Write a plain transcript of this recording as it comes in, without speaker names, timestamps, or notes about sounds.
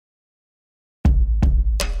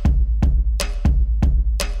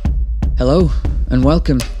Hello and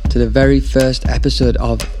welcome to the very first episode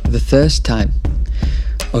of The Thirst Time.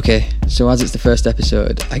 Okay, so as it's the first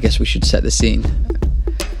episode, I guess we should set the scene.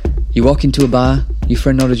 You walk into a bar, your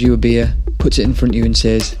friend orders you a beer, puts it in front of you and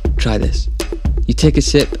says, "Try this." You take a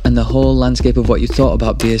sip and the whole landscape of what you thought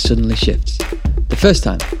about beer suddenly shifts. The first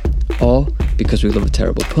time. Or, because we love a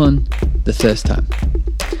terrible pun, the thirst time.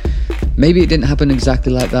 Maybe it didn't happen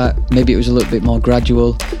exactly like that, maybe it was a little bit more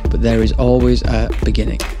gradual, but there is always a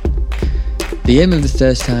beginning. The aim of the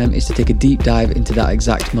thirst time is to take a deep dive into that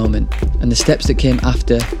exact moment and the steps that came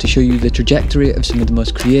after to show you the trajectory of some of the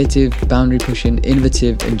most creative, boundary-pushing,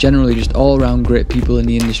 innovative and generally just all-round great people in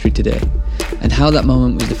the industry today, and how that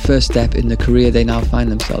moment was the first step in the career they now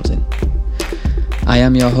find themselves in. I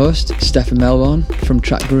am your host, Stefan Melbourne from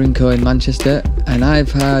Track Brewing Co in Manchester, and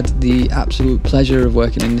I've had the absolute pleasure of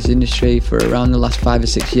working in this industry for around the last 5 or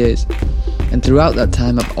 6 years. And throughout that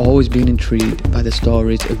time, I've always been intrigued by the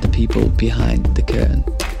stories of the people behind the curtain.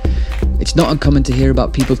 It's not uncommon to hear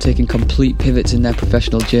about people taking complete pivots in their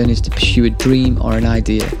professional journeys to pursue a dream or an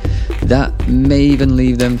idea that may even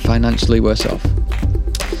leave them financially worse off.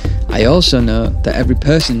 I also know that every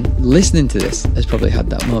person listening to this has probably had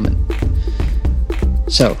that moment.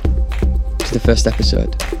 So, to the first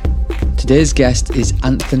episode. Today's guest is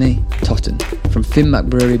Anthony Totten from Finmac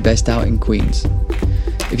Brewery based out in Queens.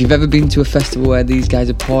 If you've ever been to a festival where these guys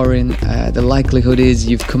are pouring, the likelihood is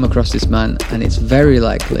you've come across this man, and it's very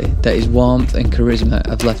likely that his warmth and charisma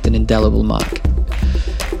have left an indelible mark.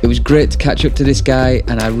 It was great to catch up to this guy,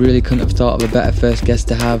 and I really couldn't have thought of a better first guest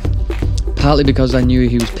to have, partly because I knew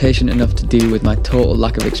he was patient enough to deal with my total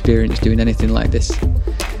lack of experience doing anything like this.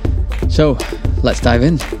 So, let's dive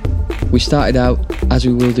in. We started out, as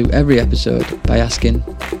we will do every episode, by asking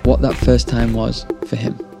what that first time was for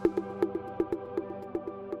him.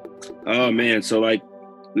 Oh man, so like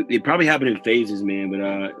it probably happened in phases, man. But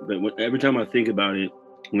every time I think about it,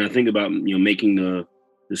 when I think about making the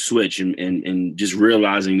switch and just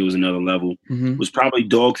realizing there was another level, was probably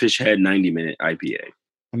Dogfish Head 90-minute IPA.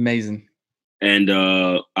 Amazing. And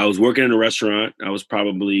I was working in a restaurant. I was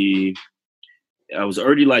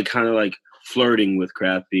already like kind of like flirting with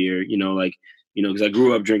craft beer, because I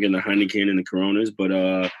grew up drinking the Heineken and the Coronas, but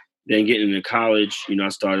then getting into college, I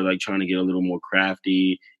started like trying to get a little more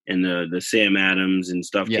crafty. And the Sam Adams and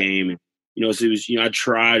stuff came, and so it was, I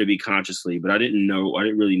tried to be consciously, but I didn't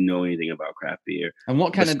really know anything about craft beer. And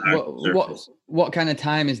what kind of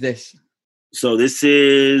time is this? So this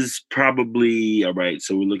is probably all right.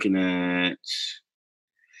 So we're looking at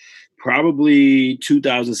probably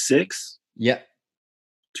 2006. Yeah,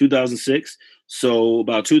 2006. So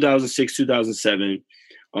about 2006, 2007.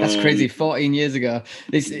 That's crazy. 14 years ago.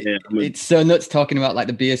 It's so nuts talking about like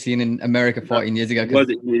the beer scene in America 14 years ago.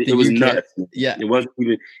 It was nuts. Yeah. It wasn't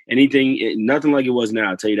even nothing like it was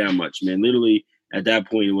now. I'll tell you that much, man. Literally at that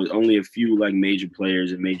point, it was only a few like major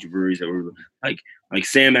players and major breweries that were like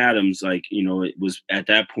Sam Adams, it was at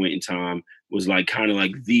that point in time was like kind of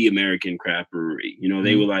like the American craft brewery.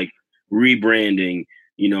 They were like rebranding,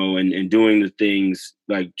 and doing the things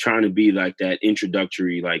like trying to be like that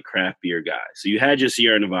introductory like craft beer guy. So you had your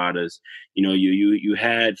Sierra Nevadas, you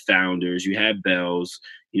had Founders, you had Bells,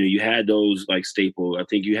 you had those like staple. I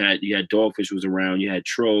think you had Dogfish was around, you had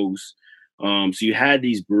Trogs. So you had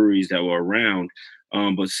these breweries that were around.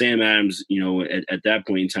 But Sam Adams, at that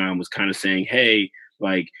point in time was kind of saying, hey,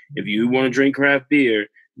 like if you want to drink craft beer,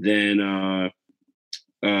 then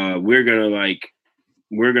we're gonna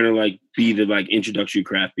be the like introductory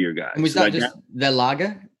craft beer guys. And was that just their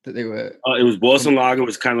lager that they were? It was Boston Lager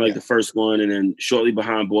was kind of like the first one, and then shortly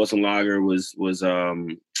behind Boston Lager was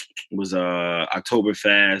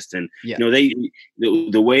Oktoberfest, and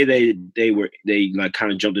the way they like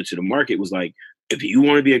kind of jumped into the market was like, if you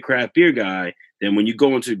want to be a craft beer guy, then when you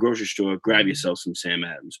go into the grocery store, grab yourself some Sam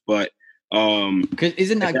Adams. But because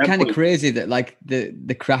isn't that kind of crazy that like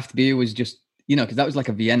the craft beer was just, because that was like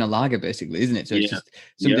a Vienna lager basically, isn't it? So it's just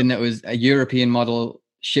something that was a European model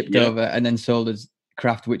shipped over and then sold as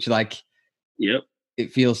craft, which like,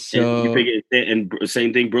 it feels so. And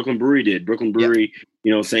same thing Brooklyn Brewery did. Brooklyn Brewery,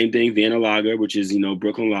 same thing, Vienna Lager, which is,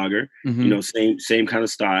 Brooklyn Lager, same kind of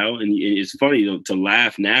style. And it's funny to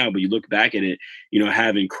laugh now, but you look back at it,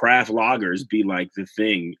 having craft lagers be like the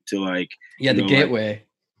thing to like, the gateway.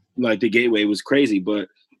 Like the gateway was crazy, but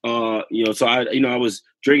so I was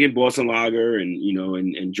drinking Boston Lager and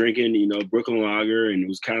and drinking Brooklyn Lager, and it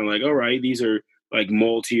was kind of like, all right, these are like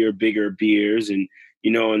maltier, bigger beers, and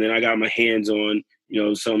and then I got my hands on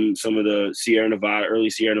some of the early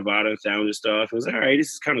Sierra Nevada Founder stuff. I was like, all right,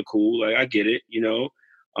 this is kind of cool, like I get it,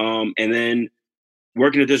 and then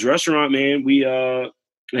working at this restaurant, man, we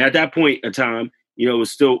at that point in time, it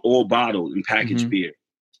was still all bottled and packaged beer.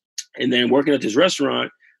 And then working at this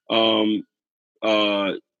restaurant,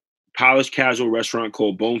 polished casual restaurant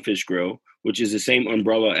called Bonefish Grill, which is the same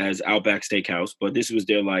umbrella as Outback Steakhouse, but this was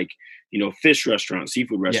their fish restaurant,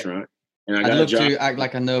 seafood restaurant. And I'd love to act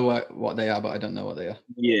like I know what they are, but I don't know what they are.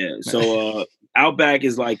 Yeah. So Outback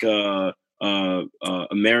is like a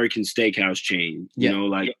American steakhouse chain,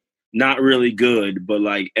 not really good, but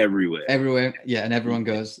like everywhere. Everywhere, yeah, and everyone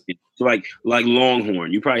goes. So like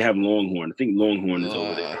Longhorn. You probably have Longhorn. I think Longhorn is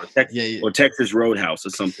over there. Or Texas Roadhouse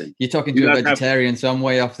or something. You're talking to a vegetarian, so I'm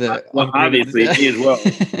way off the... Well, obviously, me as well.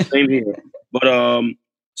 Same here. But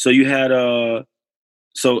so you had... I'm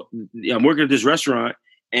working at this restaurant,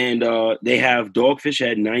 and they have Dogfish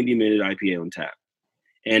Head 90-minute IPA on tap.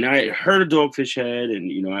 And I heard of Dogfish Head,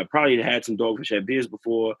 and, I probably had some Dogfish Head beers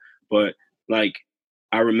before, but,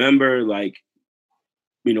 I remember,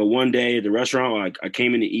 one day at the restaurant, I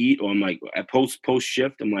came in to eat, or I'm at post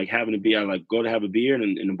shift, I'm having a beer. I go to have a beer,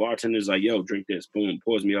 and the bartender's like, "Yo, drink this." Boom,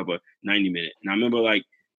 pours me up a 90-minute. And I remember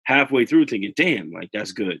halfway through thinking, "Damn,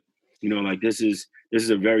 that's good." This is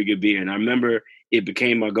a very good beer. And I remember it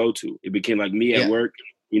became my go-to. It became me at work.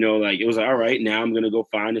 It was all right, now I'm going to go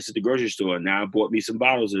find this at the grocery store. Now I bought me some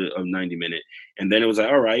bottles of 90-minute. And then it was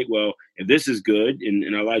all right, well, if this is good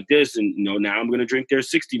and I like this, and, now I'm going to drink their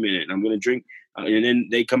 60-minute. And I'm going to drink, and then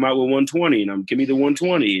they come out with 120, and give me the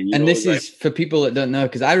 120. And this is for people that don't know,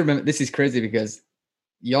 because I remember, this is crazy because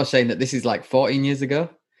you're saying that this is 14 years ago.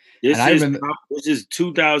 This is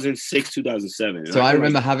 2006, 2007. So I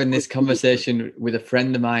remember having this conversation with a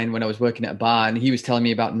friend of mine when I was working at a bar, and he was telling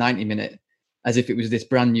me about 90-minute. As if it was this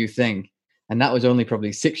brand new thing. And that was only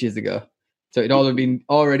probably 6 years ago. So it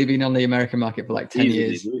already been on the American market for 10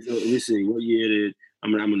 years. Let me see. What year did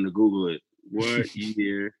I'm gonna Google it. What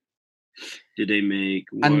year did they make?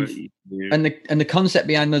 And the concept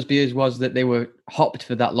behind those beers was that they were hopped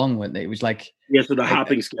for that long, weren't they? It was so the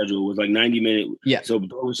hopping schedule was 90-minute. Yeah. So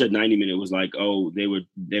Dover said 90-minute was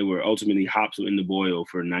they were ultimately hops in the boil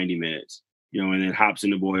for 90 minutes. And then hops in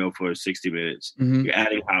the boil for 60 minutes. Mm-hmm. You're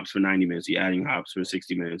adding hops for 90 minutes. You're adding hops for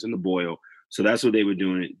 60 minutes in the boil. So that's what they were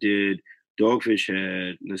doing. It did Dogfish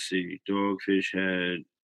Head. Let's see. Dogfish Head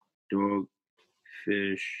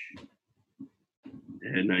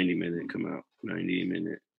 90-minute come out.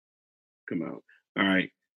 90-minute come out. All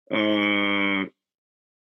right.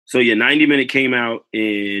 90-minute came out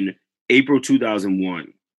in April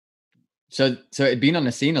 2001. So it'd been on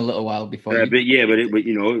the scene a little while before. But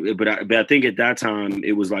I think at that time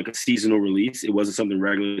it was a seasonal release. It wasn't something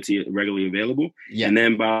regularly available. Yeah. And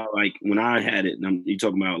then by when I had it, you're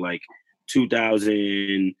talking about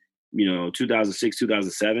 2000, 2006,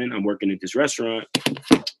 2007. I'm working at this restaurant,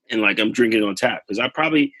 and I'm drinking on tap because I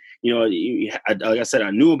probably, like I said,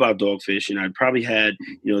 I knew about Dogfish, and I'd probably had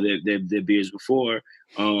their beers before.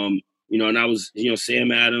 And I was,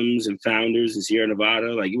 Sam Adams and Founders in Sierra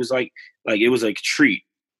Nevada. It was it was a treat.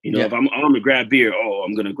 If I'm to grab beer,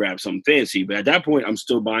 I'm going to grab something fancy. But at that point, I'm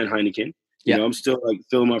still buying Heineken. I'm still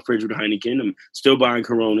filling my fridge with Heineken. I'm still buying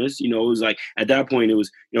Coronas. It was at that point, it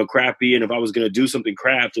was, craft beer. And if I was going to do something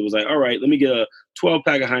craft, it was all right, let me get a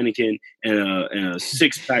 12-pack of Heineken and a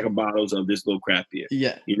 6-pack of bottles of this little craft beer.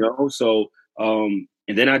 Yeah. So, and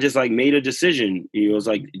then I just made a decision. It was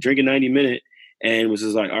drinking 90-minute. And was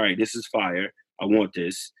just all right, this is fire. I want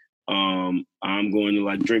this. I'm going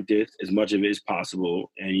to drink this as much of it as possible.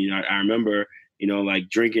 And I remember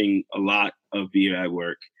drinking a lot of beer at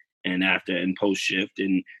work and after and post shift.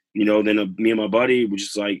 And then me and my buddy was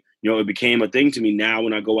just it became a thing to me. Now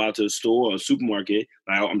when I go out to a store or a supermarket,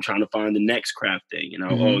 I'm trying to find the next craft thing.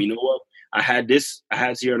 Oh, you know what? I had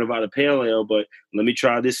Sierra Nevada Pale Ale, but let me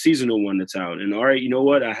try this seasonal one that's out. And all right, you know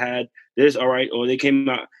what? I had this. All right, or they came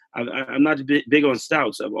out. I'm not big on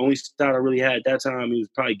stouts. The only stout I really had at that time, it was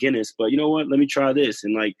probably Guinness. But you know what? Let me try this.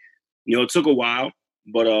 And it took a while.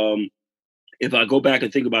 But if I go back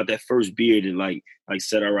and think about that first beer that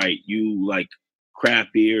said, all right, you craft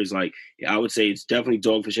beers, I would say it's definitely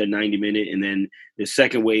Dogfish Head 90-minute. And then the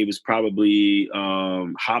second wave is probably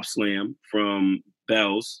Hop Slam from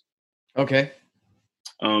Bell's. Okay.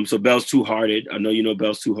 So Bell's Two Hearted. I know you know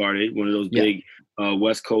Bell's Two Hearted, one of those big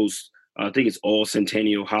West Coast. I think it's all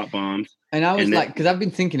Centennial hot bombs. And I was because I've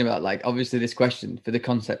been thinking about obviously this question for the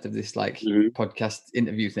concept of this podcast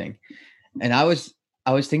interview thing, and I was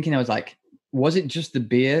thinking, was it just the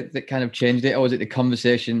beer that kind of changed it, or was it the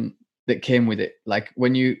conversation that came with it?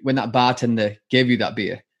 When that bartender gave you that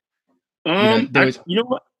beer. You know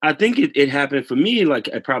what? I think it happened for me.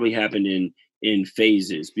 It probably happened in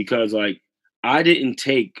phases because I didn't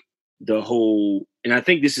take the whole, and I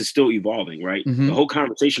think this is still evolving, right? The Mm-hmm. whole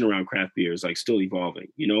conversation around craft beer is like still evolving.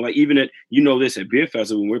 You know, like even at, this at beer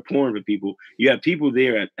festival, when we're pouring for people, you have people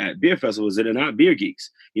there at beer festivals that are not beer geeks.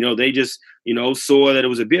 You know, they just, saw that it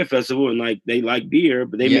was a beer festival and like they like beer,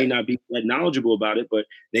 but they may Yeah. not be that knowledgeable about it, but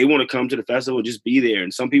they want to come to the festival and just be there.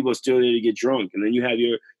 And some people are still there to get drunk. And then you have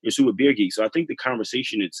your super beer geeks. So I think the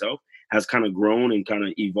conversation itself has kind of grown and kind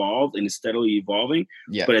of evolved and is steadily evolving.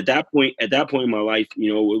 Yeah. But at that point in my life,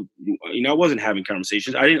 I wasn't having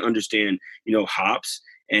conversations. I didn't understand, hops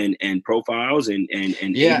and profiles and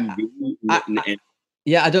Yeah. ABV.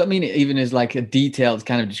 Yeah, I don't mean it even as like a detailed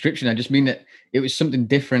kind of description. I just mean that it was something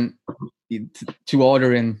different to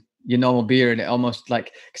ordering your normal beer, and it almost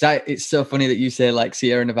like, because it's so funny that you say like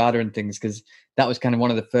Sierra Nevada and things, because that was kind of one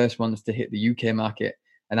of the first ones to hit the UK market,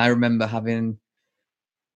 and I remember having,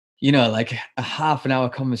 like a half an hour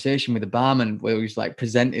conversation with a barman where he was like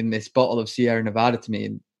presenting this bottle of Sierra Nevada to me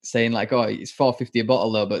and saying like, oh, it's $4.50 a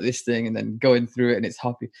bottle though, but this thing, and then going through it and it's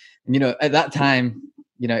hoppy. And, at that time,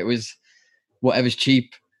 it was whatever's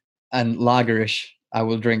cheap and lagerish, I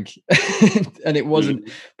will drink. And it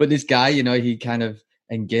wasn't, but this guy, he kind of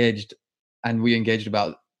engaged, and we engaged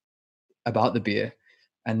about the beer.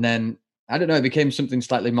 And then, I don't know, it became something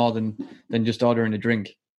slightly more than just ordering a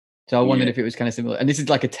drink. So I wondered if it was kind of similar. And this is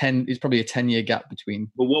like it's probably a 10-year gap between.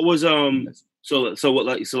 But what was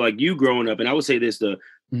like you growing up, and I would say this, over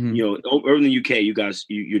in the UK, you guys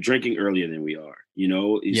you're drinking earlier than we are,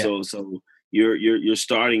 Yeah. So you're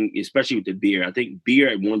starting, especially with the beer. I think beer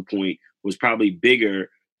at one point was probably bigger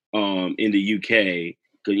in the UK,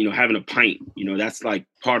 because having a pint, that's like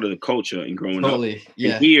part of the culture and growing up.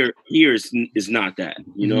 Yeah. And here is not that.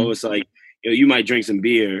 It's like, you might drink some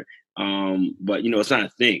beer, but it's not a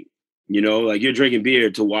thing. Like you're drinking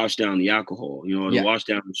beer to wash down the alcohol, to wash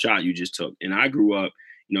down the shot you just took. And I grew up,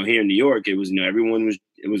 here in New York, it was, everyone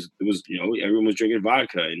was drinking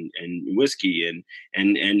vodka and whiskey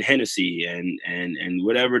and Hennessy and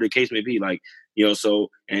whatever the case may be. Like, so,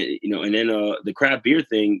 and then the craft beer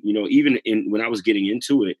thing, even when I was getting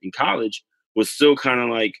into it in college, was still kind of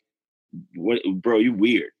like, what, bro, you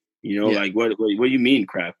weird, like what do you mean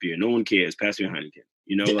craft beer? No one cares. Pass me a Heineken,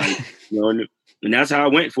 like, and that's how I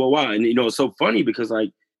went for a while. And, it's so funny because like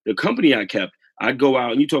the company I kept, I'd go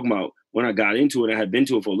out, and you talking about when I got into it, I had been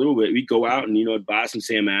to it for a little bit. We'd go out and, buy some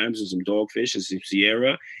Sam Adams and some Dogfish and some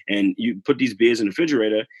Sierra, and you put these beers in the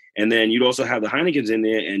refrigerator. And then you'd also have the Heinekens in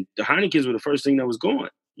there, and the Heinekens were the first thing that was gone,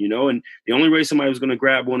 and the only way somebody was going to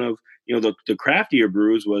grab one of, the craftier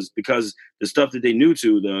brews was because the stuff that they knew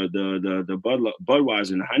to, the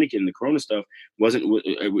Budweiser and the Heineken and the Corona stuff wasn't,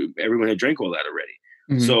 everyone had drank all that already.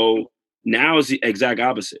 Mm-hmm. So now it's the exact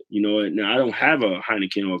opposite. Now I don't have a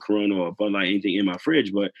Heineken or a Corona or a Bud Light, anything in my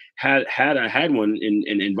fridge, but had I had one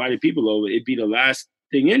and invited people over, it'd be the last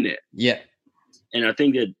thing in there. Yeah. And I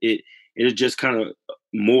think that it just kind of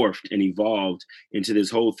morphed and evolved into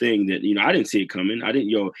this whole thing that, I didn't see it coming. I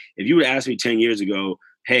didn't, if you would ask me 10 years ago,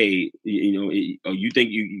 hey, you think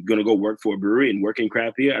you're going to go work for a brewery and work in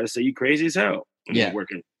craft beer? I'd say you crazy as hell. I'm not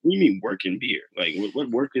working. What do you mean working beer? Like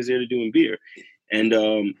what work is there to do in beer? And,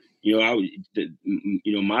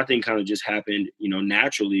 my thing kind of just happened,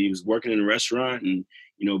 naturally. It was working in a restaurant and,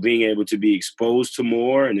 being able to be exposed to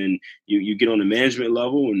more. And then you get on the management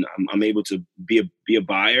level, and I'm able to be a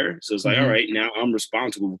buyer. So it's like, all right, now I'm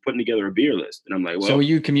responsible for putting together a beer list. And I'm like, well. So were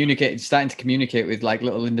you starting to communicate with like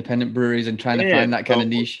little independent breweries and trying to find that kind of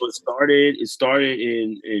niche? It started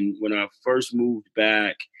in when I first moved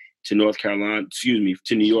back to New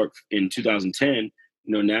York in 2010.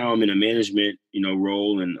 Now I'm in a management,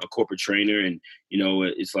 role and a corporate trainer. And,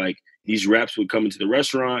 it's like these reps would come into the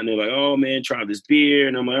restaurant and they're like, oh man, try this beer.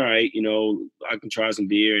 And I'm like, all right, I can try some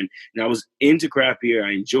beer. And I was into craft beer.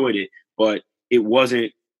 I enjoyed it, but it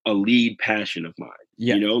wasn't a lead passion of mine.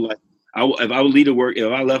 Yeah. Like if I would leave to work,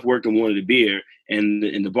 if I left work and wanted a beer and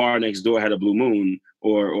the bar next door had a Blue Moon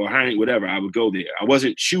or Heineken, whatever, I would go there. I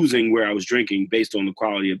wasn't choosing where I was drinking based on the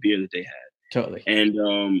quality of beer that they had. Totally.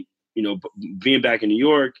 And, being back in New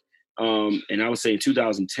York, and I would say in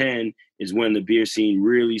 2010 is when the beer scene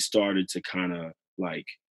really started to kind of like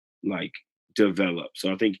develop.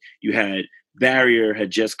 So I think you had Barrier had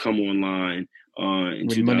just come online in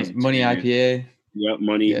with Money IPA. Yep,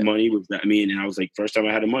 money was that. I mean, and I was like, first time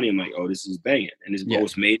I had the money, I'm like, oh, this is banging, and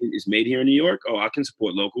it's made here in New York. Oh, I can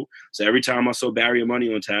support local. So every time I saw Barrier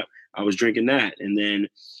Money on tap, I was drinking that, and then,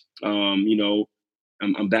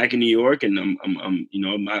 I'm back in New York, and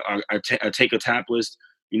I take a tap list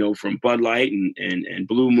from Bud Light and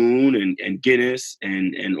Blue Moon and Guinness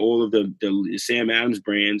and all of the Sam Adams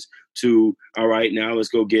brands to, all right, now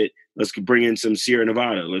let's bring in some Sierra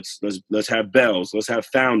Nevada. Let's have Bell's. Let's have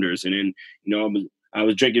Founders. And then, I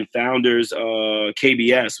was drinking Founders.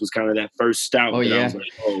 KBS was kind of that first stout. Oh, yeah. I was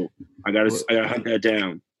like, I gotta hunt that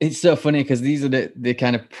down. It's so funny because these are the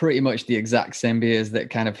kind of pretty much the exact same beers that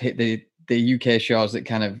kind of hit the UK shores, that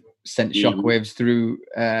kind of sent shockwaves through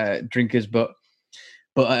drinkers, but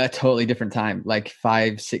at a totally different time, like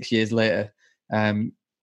 5-6 years later. But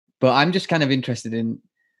I'm just kind of interested in.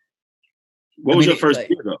 What was your first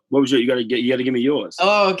beer though? What was you gotta give me yours.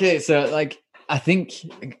 Oh, okay. So like, I think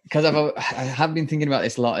because I have been thinking about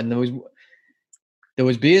this a lot, and there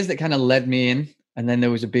was beers that kind of led me in, and then there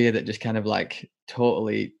was a beer that just kind of like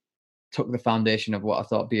totally took the foundation of what I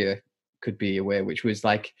thought beer could be away, which was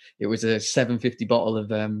like, it was a 750 bottle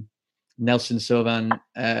of Nelson Sauvin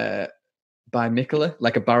by Mikkeller,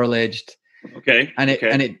 like a barrel aged. Okay. And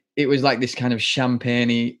it was like this kind of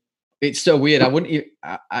champagne-y. It's so weird.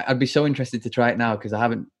 I'd be so interested to try it now because I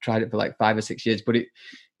haven't tried it for like 5 or 6 years, but it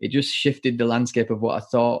just shifted the landscape of what I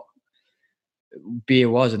thought beer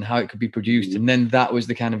was and how it could be produced. And then that was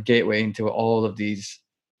the kind of gateway into all of these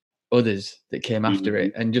others that came after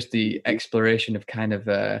it, and just the exploration of kind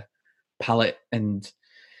of palate and,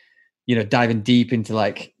 diving deep into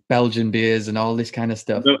like Belgian beers and all this kind of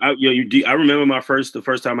stuff. I remember the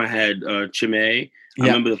first time I had Chimay. I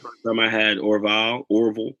remember the first time I had Orval.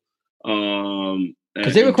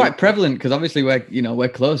 Because they were quite prevalent. Because obviously we're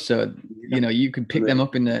close, so you could pick them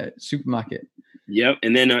up in the supermarket. Yep,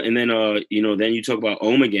 and then then you talk about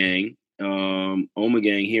Ommegang.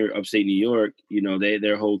 Ommegang here, upstate New York.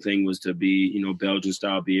 Their whole thing was to be Belgian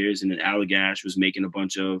style beers, and then Allagash was making a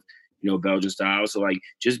bunch of Belgian style. So like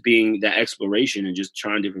just being that exploration and just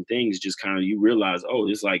trying different things, just kind of you realize,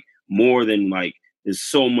 there's like more than like there's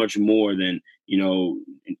so much more than an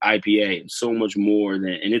IPA, and so much more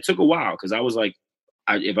than. And it took a while because I was like,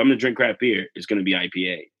 if I'm gonna drink craft beer, it's gonna be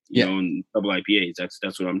IPA, and double IPAs.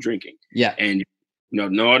 That's what I'm drinking. Yeah, and.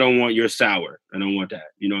 No, I don't want your sour. I don't want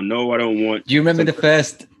that. No, I don't want. Do you remember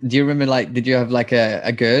do you remember like, did you have like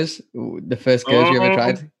a Gers? The first Gers you ever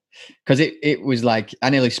tried? Because it was like, I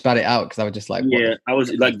nearly spat it out because I was just like, yeah, I was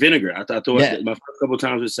like vinegar. I thought my first couple of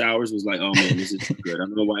times with sours was like, oh man, this is good. I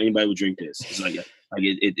don't know why anybody would drink this. It's like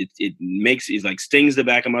it makes, it's like stings the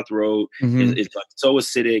back of my throat. Mm-hmm. It's like so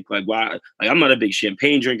acidic. Like why? Like I'm not a big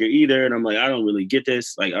champagne drinker either, and I'm like, I don't really get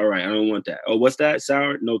this. Like, all right, I don't want that. Oh, what's that?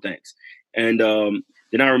 Sour? No thanks. And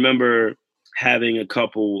then I remember having a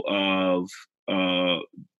couple of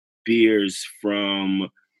beers from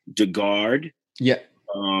De Garde. Yeah.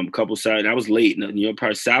 Couple sour. And I was late.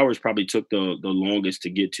 Probably sours probably took the longest to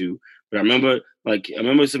get to. But I remember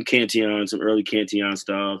some Cantillon, some early Cantillon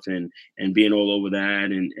stuff, and being all over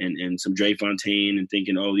that, and some Dre Fontaine, and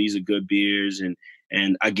thinking, oh, these are good beers,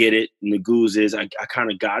 and I get it. And the goose is I kind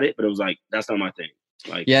of got it, but it was like that's not my thing.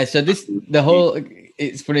 Like, yeah, so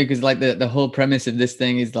it's funny because like the whole premise of this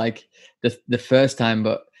thing is like the first time,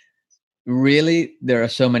 but really there are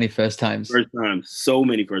so many first times. So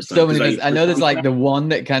many first times. Like, I know there's like the one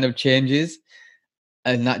that kind of changes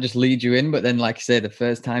and that just leads you in, but then like say the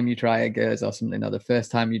first time you try a Gers or something, or the first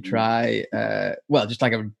time you try just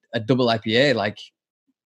like a double IPA, like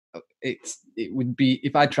it would be,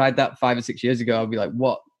 if I tried that 5 or 6 years ago, I'd be like,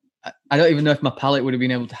 what? I don't even know if my palate would have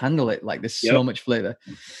been able to handle it. Like there's so much flavor.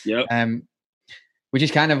 Yep. Which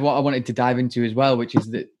is kind of what I wanted to dive into as well, which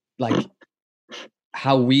is that like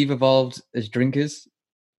how we've evolved as drinkers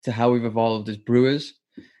to how we've evolved as brewers.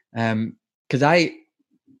 Because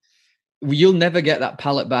you'll never get that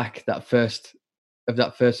palate back, that first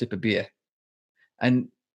sip of beer. And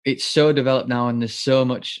it's so developed now, and there's so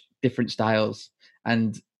much different styles,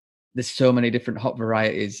 and there's so many different hop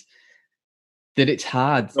varieties that it's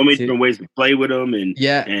hard. So many different ways to play with them, and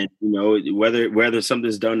and whether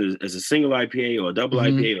something's done as a single IPA or a double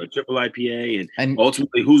IPA or a triple IPA, and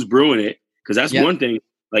ultimately who's brewing it, because that's one thing.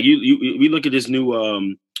 Like we look at this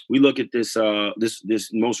new this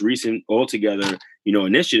most recent Altogether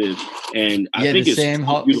initiative, and I think it's same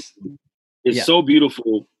so beautiful. It's so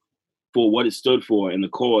beautiful for what it stood for and the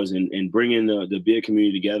cause, and bringing the beer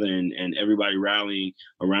community together, and everybody rallying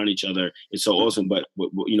around each other. It's so awesome. But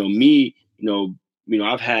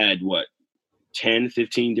I've had 10,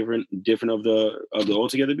 15 different of the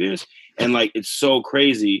Altogether beers, and like it's so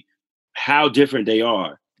crazy how different they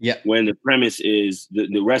are. Yeah. When the premise is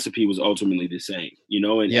the recipe was ultimately the same,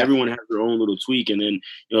 and everyone has their own little tweak, and then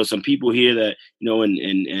some people here that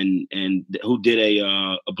and who did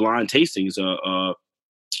a blind tasting,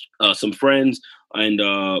 some friends and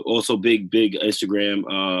also big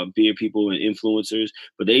Instagram beer people and influencers.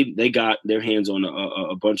 But they got their hands on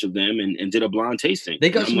a bunch of them and did a blind tasting. They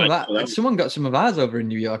got and some of that. Someone got some of ours over in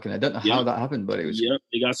New York, and I don't know how that happened, but it was. Yep,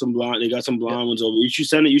 they got some blind ones over. You should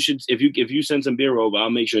send it. You should if you send some beer over, I'll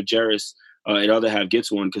make sure Jarris at Other Half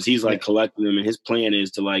gets one because he's like collecting them, and his plan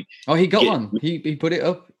is to like. Oh, he got one. He put it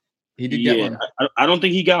up. He did get one. I don't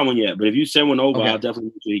think he got one yet, but if you send one over, I'll definitely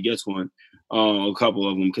make sure he gets one. A couple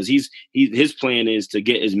of them because his plan is to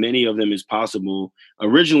get as many of them as possible.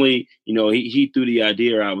 Originally, he threw the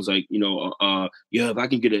idea. I was like, if I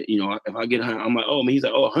can get it, if I get, I'm like, oh man, he's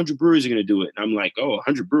like, 100 breweries are gonna do it. And I'm like,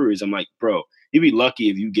 100 breweries. I'm like, bro, you'd be lucky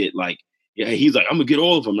if you get like. Yeah, he's like, I'm gonna get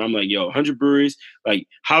all of them. And I'm like, 100 breweries. Like,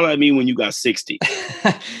 holler at me when you got 60.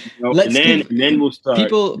 And then we'll start.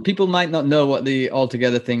 People might not know what the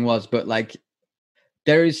Altogether thing was, but like,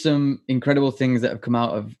 there is some incredible things that have come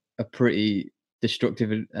out of a pretty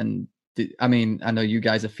destructive and I mean, I know you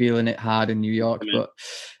guys are feeling it hard in New York, but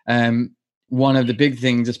one of the big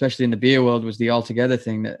things, especially in the beer world, was the Altogether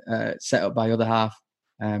thing that set up by Other Half.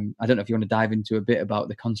 I don't know if you want to dive into a bit about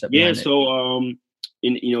the concept. Yeah, so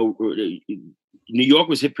New York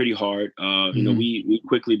was hit pretty hard. We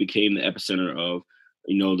quickly became the epicenter of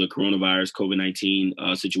the coronavirus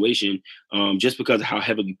COVID-19 situation, just because of how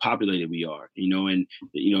heavily populated we are. And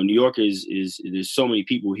New York is there's so many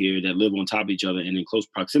people here that live on top of each other and in close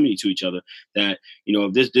proximity to each other that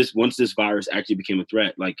if this once this virus actually became a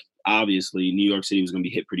threat, like obviously New York City was going to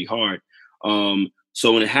be hit pretty hard.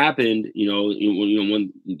 So when it happened,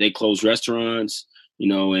 when they closed restaurants.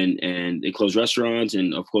 And they closed restaurants,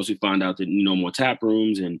 and of course we found out that no more tap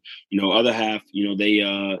rooms, and Other Half, they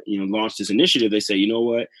launched this initiative. They say, you know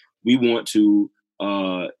what, we want to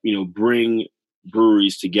bring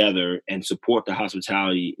breweries together and support the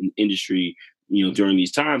hospitality industry. During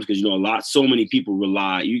these times, because so many people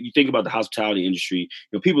rely. You think about the hospitality industry.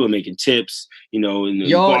 People are making tips.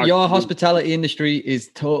 Your hospitality industry is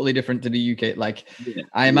totally different to the UK. Like,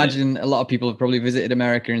 I imagine a lot of people have probably visited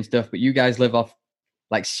America and stuff, but you guys live off.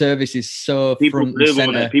 Like, service is so front and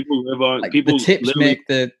center. People live on. Like, the tips make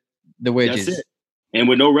the wages. That's it. And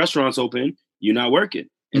with no restaurants open, you're not working.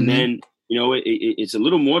 And then it's a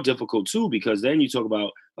little more difficult too, because then you talk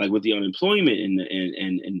about like with the unemployment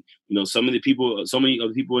and some of the people, so many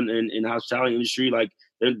other people in the hospitality industry, like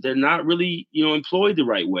they're not really employed the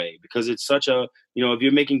right way, because it's such a if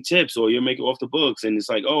you're making tips or you're making off the books, and it's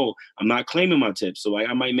like, oh, I'm not claiming my tips, so like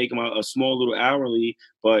I might make them a small little hourly,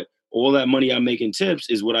 but all that money I'm making tips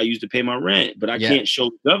is what I use to pay my rent. But I can't show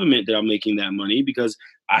the government that I'm making that money because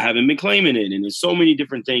I haven't been claiming it. And there's so many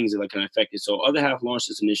different things that can affect it. So Other Half launched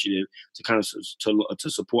this initiative to kind of to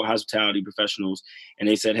support hospitality professionals. And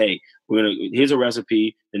they said, hey, here's a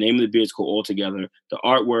recipe. The name of the beer is called Altogether. The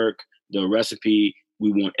artwork, the recipe,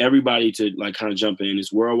 we want everybody to like kind of jump in.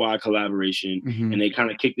 It's worldwide collaboration. And they kind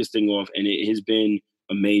of kicked this thing off, and it has been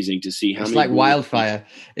amazing to see how it's many like wildfire.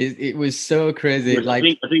 It was so crazy. I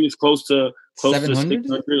think it's close to 700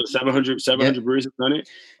 or 700 breweries have done it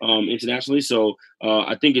internationally. So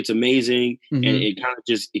I think it's amazing, and it kind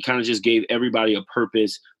of just gave everybody a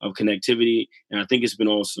purpose of connectivity, and I think it's been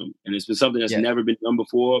awesome. And it's been something that's never been done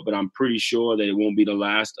before, but I'm pretty sure that it won't be the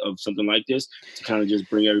last of something like this to kind of just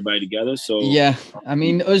bring everybody together. So yeah, I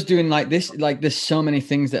mean, us doing like this, like there's so many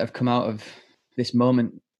things that have come out of this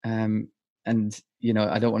moment, and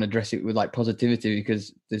I don't want to address it with like positivity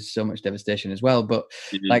because there's so much devastation as well. But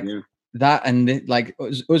like that, and like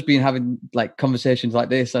us being having like conversations like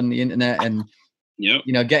this on the internet, and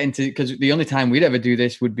getting to, because the only time we'd ever do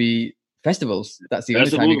this would be festivals. That's the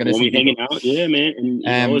only time you're going to see hanging out. Yeah, man.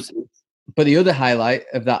 And but the other highlight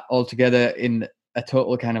of that altogether in a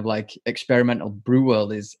total kind of like experimental brew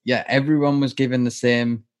world is everyone was given the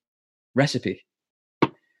same recipe.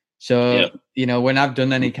 So when I've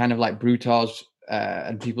done any kind of like brew tours.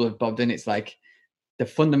 And people have bobbed in, it's like the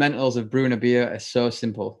fundamentals of brewing a beer are so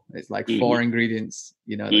simple. It's like 4 ingredients,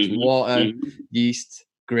 there's water, yeast,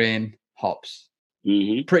 grain, hops,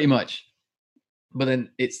 pretty much. But then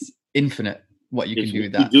it's infinite what you can do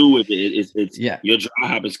with that. You do with it. It's your dry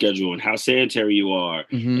hopping schedule and how sanitary you are,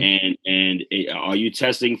 and are you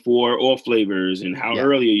testing for all flavors, and how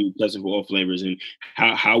early are you testing for all flavors, and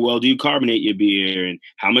how well do you carbonate your beer, and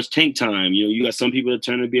how much tank time. You got some people that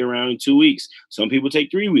turn the beer around in 2 weeks. Some people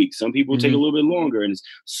take 3 weeks. Some people take a little bit longer, and it's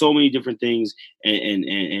so many different things,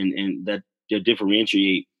 and that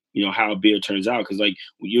differentiate how a beer turns out. Because like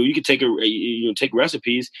you could take take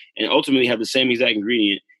recipes and ultimately have the same exact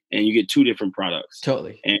ingredient and you get two different products.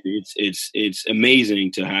 Totally. And it's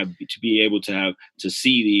amazing to be able to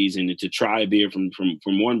see these and to try a beer from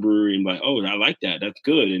one brewery and be like, oh, I like that, that's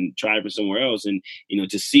good, and try it from somewhere else. And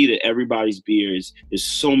to see that everybody's beer there's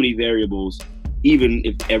so many variables, even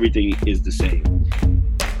if everything is the same.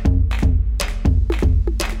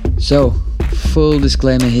 So, full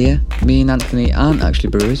disclaimer here, me and Anthony aren't actually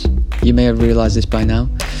brewers. You may have realised this by now.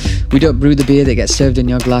 We don't brew the beer that gets served in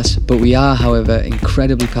your glass, but we are, however,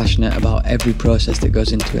 incredibly passionate about every process that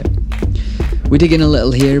goes into it. We dig in a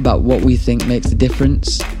little here about what we think makes the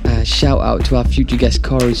difference. Shout out to our future guest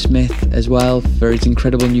Corey Smith as well for his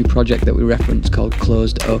incredible new project that we reference called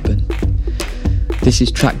Closed Open. This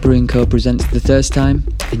is Track Brewing Co. presents The Thirst Time,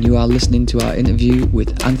 and you are listening to our interview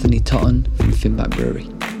with Anthony Totten from Finback Brewery.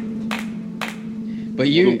 But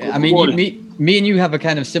me and you have a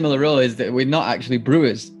kind of similar role, is that we're not actually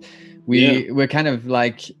brewers. We're kind of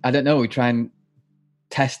like, I don't know, we try and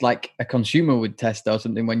test like a consumer would test or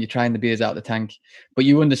something when you're trying the beers out of the tank. But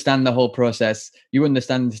you understand the whole process. You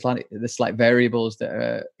understand the slight variables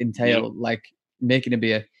that entail like making a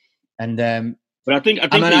beer. And but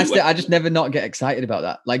I just never not get excited about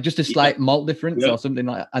that. Like just a slight malt difference or something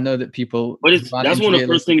like that. I know that people. But that's one of the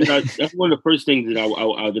first things. That's one of the first things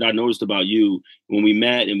that I noticed about you when we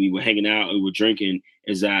met and we were hanging out and we were drinking,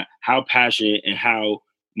 is that how passionate and how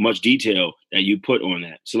much detail that you put on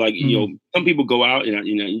that. So like some people go out and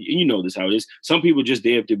you know this how it is. Some people just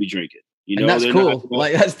there to be drinking. And that's cool.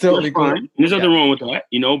 Like that's totally cool. And there's nothing wrong with that.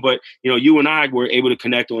 But you and I were able to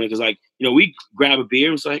connect on it because we grab a beer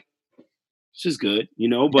and it's like, this is good,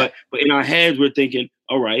 but in our heads, we're thinking,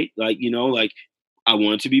 all right, like I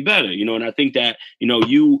want it to be better, and I think that,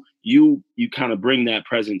 you kind of bring that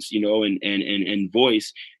presence, and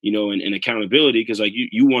voice, and accountability. Cause like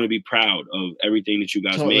you want to be proud of everything that you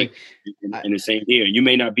guys make in the same year. You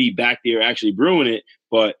may not be back there actually brewing it,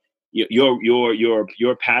 but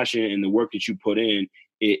your passion and the work that you put in,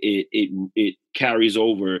 it carries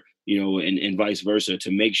over, and vice versa,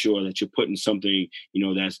 to make sure that you're putting something,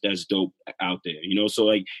 that's dope out there, so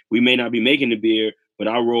like we may not be making the beer, but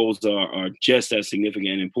our roles are just as significant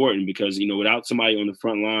and important because, without somebody on the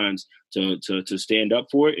front lines to stand up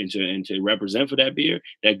for it and to represent for that beer,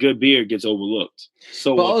 that good beer gets overlooked.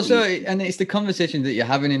 So, but also, and it's the conversation that you're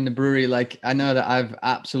having in the brewery. Like, I know that I've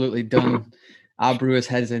absolutely done our brewers'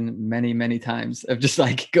 heads in many, many times of just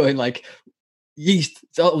like going like, yeast,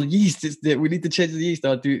 it's all yeast, we need to change the yeast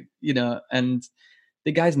or do, and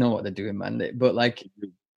the guys know what they're doing, man. But like,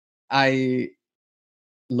 I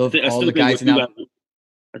love all the guys now.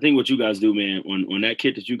 I think what you guys do, man, on that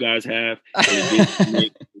kit that you guys have,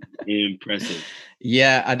 impressive.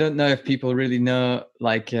 Yeah, I don't know if people really know,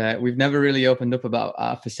 like, we've never really opened up about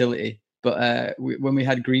our facility, but when we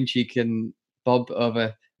had Green Cheek and Bob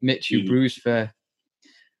over, Mitch, who brews for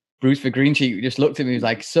Green Cheek, just looked at me and was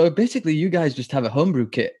like, so basically you guys just have a homebrew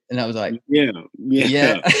kit. And I was like, yeah.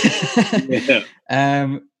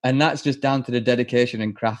 And that's just down to the dedication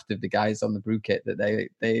and craft of the guys on the brew kit, that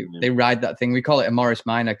they ride that thing. We call it a Morris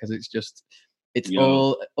Minor because it's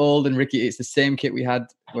all old and rickety. It's the same kit we had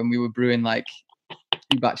when we were brewing like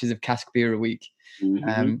 2 batches of cask beer a week.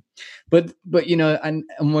 Mm-hmm. But and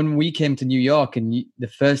when we came to New York, and the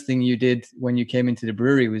first thing you did when you came into the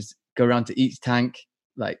brewery was go around to each tank,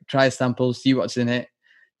 like try samples, see what's in it,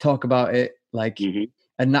 talk about it, like,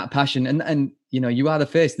 and that passion. And you are the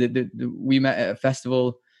face that we met at a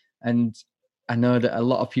festival, and I know that a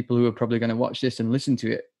lot of people who are probably going to watch this and listen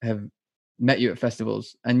to it have met you at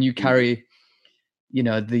festivals, and you carry,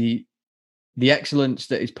 the excellence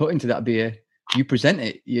that is put into that beer. You present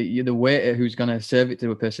it. You're the waiter who's going to serve it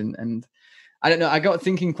to a person. And I don't know, I got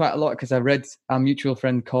thinking quite a lot because I read our mutual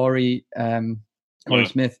friend Corey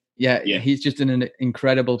Smith. Yeah, he's just done an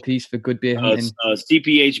incredible piece for Good Beer Hunting.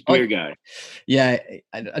 CPH beer guy. Yeah,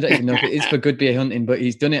 I don't even know if it is for Good Beer Hunting, but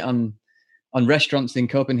he's done it on restaurants in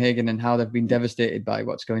Copenhagen and how they've been devastated by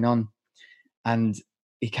what's going on. And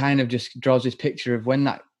he kind of just draws this picture of when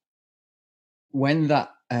that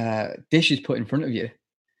dish is put in front of you,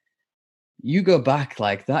 you go back,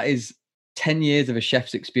 like that is 10 years of a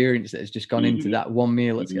chef's experience that has just gone into that one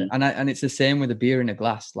meal. And it's the same with a beer in a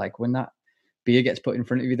glass. Like when that beer gets put in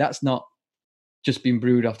front of you, that's not just been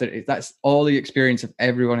brewed off that's all the experience of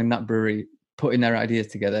everyone in that brewery putting their ideas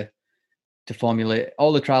together to formulate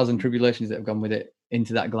all the trials and tribulations that have gone with it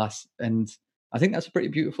into that glass. And I think that's a pretty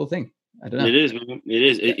beautiful thing. I don't know. It is, man. It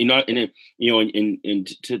is. And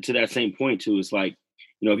to that same point too, it's like,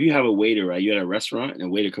 if you have a waiter, right? You at a restaurant and a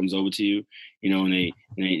waiter comes over to you, and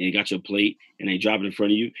they got your plate and they drop it in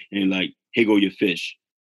front of you and they're like, here go your fish.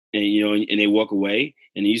 And, and they walk away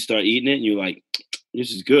and you start eating it and you're like,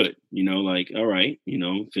 this is good, like, all right,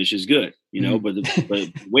 fish is good, but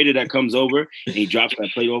the waiter that comes over and he drops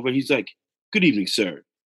that plate over, he's like, good evening, sir.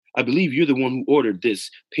 I believe you're the one who ordered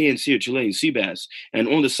this pan-seared Chilean sea bass. And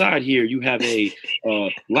on the side here, you have a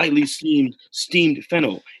lightly steamed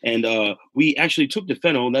fennel. And we actually took the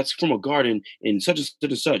fennel, that's from a garden in such and such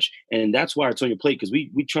and such. And that's why it's on your plate, because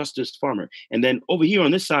we trust this farmer. And then over here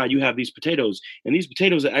on this side, you have these potatoes. And these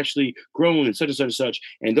potatoes are actually grown in such and such and such.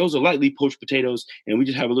 And those are lightly poached potatoes. And we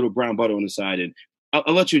just have a little brown butter on the side. And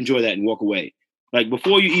I'll let you enjoy that and walk away. Like,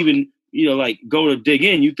 before you even, like, go to dig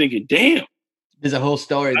in, you're thinking, damn. There's a whole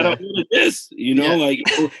story there. I don't know this, like,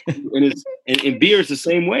 and beer is the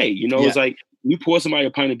same way, It's like you pour somebody a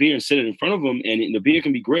pint of beer and sit it in front of them, and the beer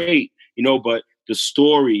can be great, but the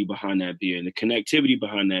story behind that beer and the connectivity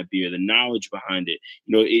behind that beer, the knowledge behind it,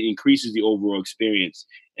 it increases the overall experience.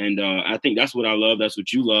 And I think that's what I love. That's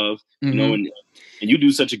what you love, and you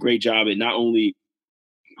do such a great job at not only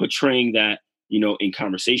portraying that, in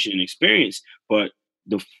conversation and experience, but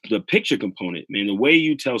the picture component, man, the way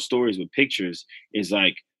you tell stories with pictures is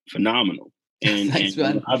like phenomenal. And, Thanks,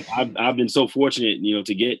 and I've been so fortunate,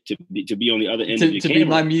 to get to be on the other end of the camera. To be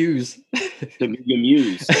my muse. To be your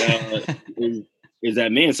muse. Is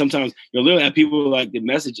that, man, sometimes you'll literally have people like the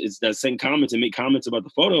message is that send comments and make comments about the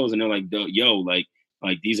photos, and they're like, yo, like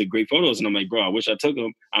these are great photos. And I'm like, bro, I wish I took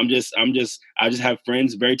them. I just have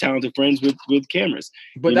friends, very talented friends with cameras.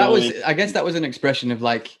 But I guess that was an expression of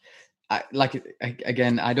like,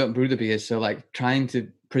 again, I don't brew the beers, so like trying to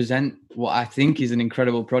present what I think is an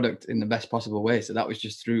incredible product in the best possible way. So that was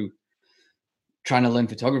just through trying to learn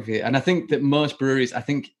photography. And I think that most breweries, I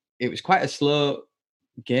think it was quite a slow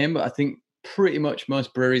game, but I think pretty much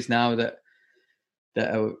most breweries now that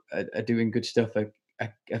are doing good stuff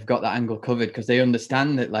have got that angle covered, because they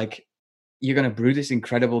understand that like you're going to brew this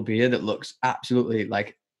incredible beer that looks absolutely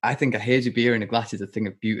like, I think a hazy beer in a glass is a thing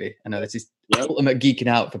of beauty. I know this is ultimate geeking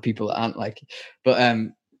out for people that aren't like, but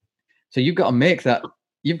so you've got to make that,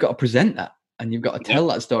 you've got to present that, and you've got to tell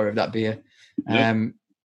that story of that beer. And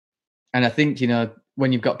I think,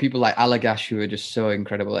 when you've got people like Allagash who are just so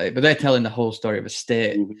incredible at it, but they're telling the whole story of a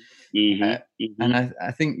state. And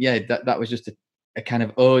I think, that was just a kind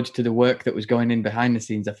of ode to the work that was going in behind the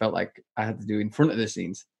scenes. I felt like I had to do in front of the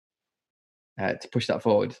scenes to push that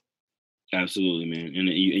forward. Absolutely, man, and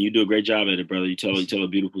you do a great job at it, brother. You tell a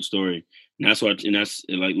beautiful story, and that's like,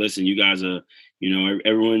 listen, you guys are,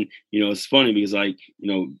 everyone, it's funny because like,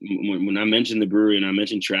 when I mentioned the brewery and I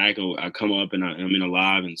mentioned track, or I come up and I'm in a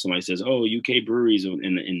live and somebody says, oh, UK breweries,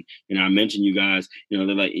 and I mention you guys, they're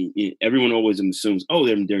like, everyone always assumes, oh,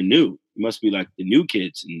 they're new. It must be like the new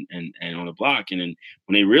kids and on the block, and then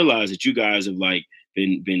when they realize that you guys have like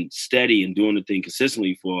been steady and doing the thing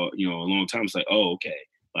consistently for a long time, it's like, oh, okay,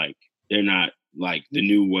 like. They're not like the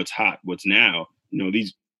new what's hot, what's now.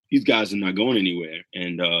 These guys are not going anywhere,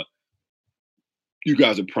 and you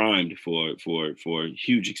guys are primed for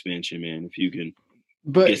huge expansion, man. If you can,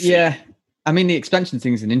 but I mean, the expansion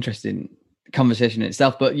thing is an interesting conversation in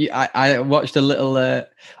itself. But I watched a little,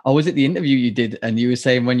 or was it the interview you did, and you were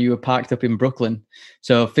saying when you were parked up in Brooklyn,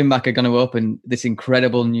 so Finback are going to open this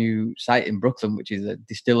incredible new site in Brooklyn, which is a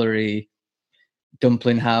distillery,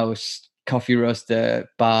 dumpling house, coffee roaster,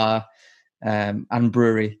 bar. And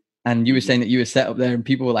brewery, and you were saying that you were set up there, and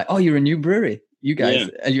people were like, "Oh, you're a new brewery, you guys,"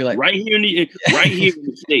 and you're like, right here in the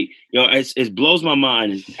state. It blows my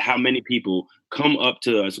mind is how many people come up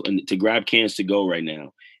to us to grab cans to go right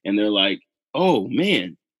now, and they're like, "Oh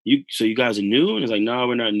man, you guys are new?" And it's like, "No,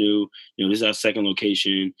 we're not new. This is our second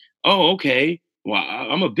location." "Oh, okay. Well,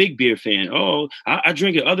 I'm a big beer fan. Oh, I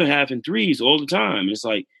drink the other half in threes all the time." And it's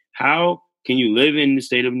like, how can you live in the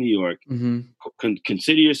state of New York,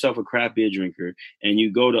 consider yourself a craft beer drinker, and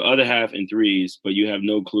you go to other half in threes, but you have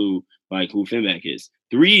no clue like who Finback is?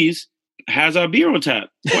 Threes has our beer on tap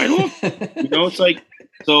quite often. It's like,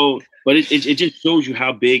 so, but it just shows you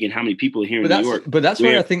how big and how many people are here in New York. But that's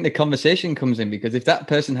where I think the conversation comes in, because if that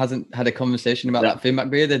person hasn't had a conversation about that Finback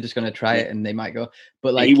beer, they're just going to try it and they might go,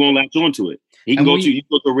 but like, and he won't latch onto it. He can go to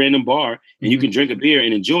a random bar and you can drink a beer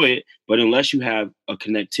and enjoy it, but unless you have a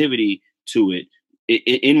connectivity to it,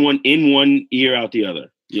 in one ear out the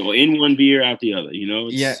other, in one beer out the other,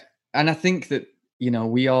 and I think that we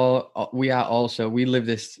live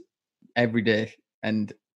this every day,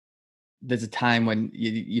 and there's a time when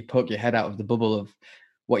you poke your head out of the bubble of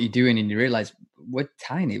what you're doing and you realize we're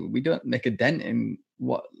tiny, we don't make a dent in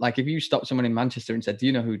what, like if you stop someone in Manchester and said, do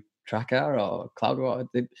you know who Track are or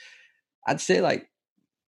Cloudwater, I'd say like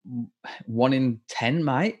 1 in 10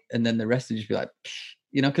 might, and then the rest would just be like,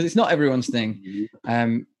 you know, because it's not everyone's thing.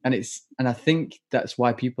 And I think that's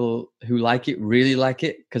why people who like it really like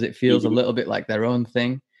it, because it feels a little bit like their own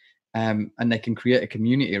thing, and they can create a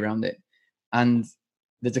community around it. And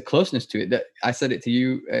there's a closeness to it that I said it to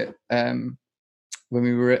you when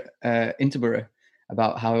we were at Interborough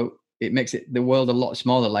about how it makes the world a lot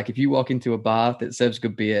smaller. Like if you walk into a bar that serves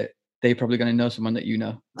good beer, they're probably going to know someone that you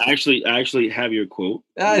know. I actually have your quote.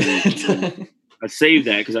 I saved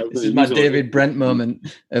that because this is my David Brent moment.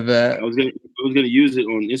 Of I was gonna use it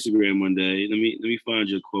on Instagram one day. Let me find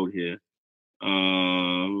your quote here.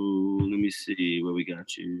 Let me see where we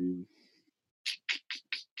got you.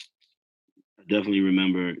 I definitely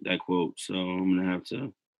remember that quote, so I'm gonna have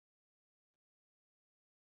to.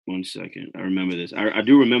 1 second. I remember this. I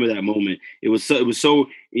do remember that moment. It was so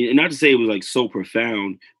not to say it was like so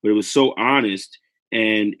profound, but it was so honest,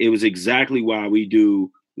 and it was exactly why we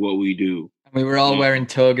do what we do. We were all wearing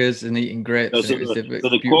togas and eating grapes. So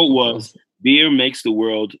the quote was, "Beer makes the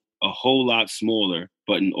world a whole lot smaller,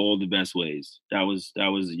 but in all the best ways." That was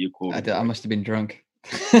your quote. I must have been drunk.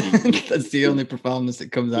 That's the only profoundness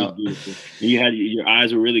that comes out. You had your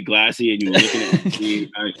eyes were really glassy, and you were looking at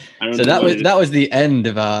me. I don't so know that was the end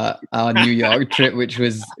of our New York trip, which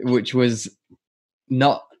was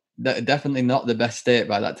not definitely not the best state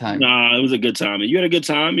by that time. Nah, it was a good time, and you had a good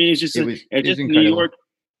time. I mean, it's just New York.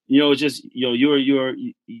 You know, it's just you're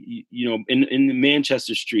in the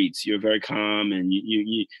Manchester streets. You're very calm, and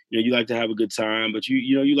you like to have a good time, but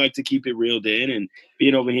you like to keep it reeled in. And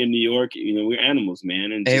being over here in New York, we're animals,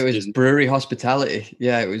 man. And it was brewery hospitality.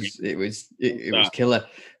 Yeah, it was killer.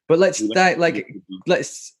 But let's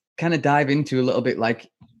kind of dive into a little bit like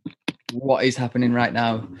what is happening right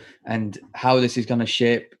now and how this is going to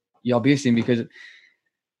shape your business, because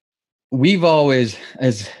we've always,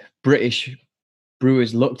 as British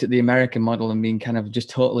brewers, looked at the American model and been kind of just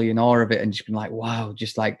totally in awe of it and just been like, wow,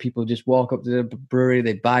 just like people just walk up to the brewery,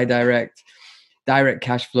 they buy direct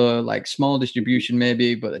cash flow, like small distribution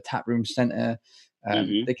maybe, but the tap room center,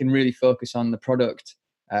 they can really focus on the product.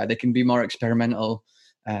 They can be more experimental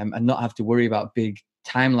and not have to worry about big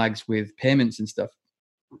time lags with payments and stuff.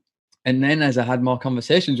 And then as I had more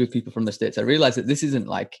conversations with people from the States, I realized that this isn't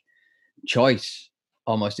like choice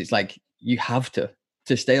almost. It's like you have to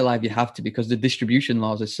stay alive, you have to, because the distribution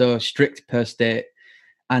laws are so strict per state.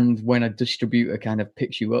 And when a distributor kind of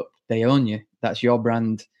picks you up, they own you. That's your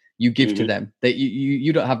brand. You give to them.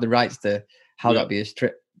 You don't have the rights to how that beer is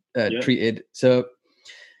treated. So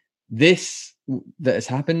this that has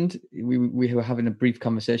happened, we were having a brief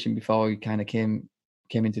conversation before we kind of came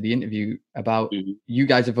into the interview about you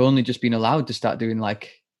guys have only just been allowed to start doing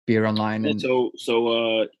like beer online. And so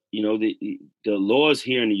the laws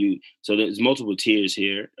here so there's multiple tiers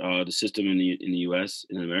here. The system in the US,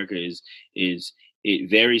 in America, is it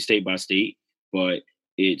varies state by state, but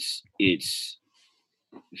it's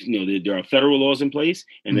there are federal laws in place,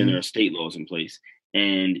 and then there are state laws in place.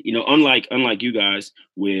 And unlike you guys,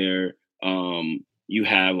 where you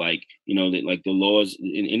have the laws,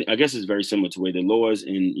 and I guess it's very similar to where the laws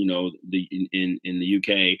in the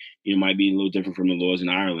UK might be a little different from the laws in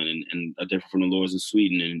Ireland, and different from the laws in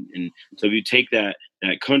Sweden, and so if you take that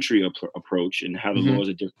country approach and how the laws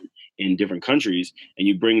are different in different countries, and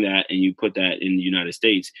you bring that and you put that in the United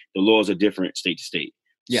States, the laws are different state to state.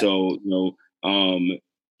 Yeah. So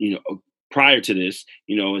prior to this,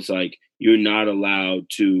 it's like you're not allowed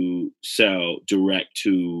to sell direct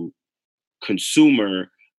to consumer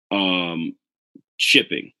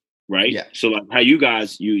shipping, right? Yeah. So like how you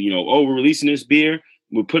guys, we're releasing this beer,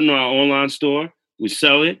 we're putting it on our online store, we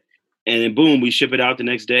sell it, and then boom, we ship it out the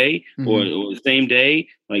next day or the same day.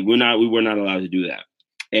 Like we were not allowed to do that,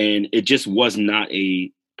 and it just was not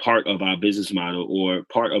a part of our business model or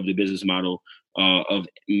part of the business model of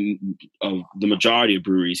the majority of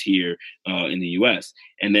breweries here in the U.S.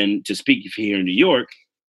 And then to speak here in New York,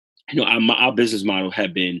 our business model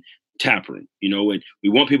had been taproom, and we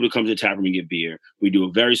want people to come to the taproom and get beer. We do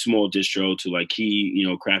a very small distro to like key,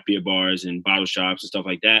 craft beer bars and bottle shops and stuff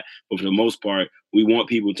like that. But for the most part, we want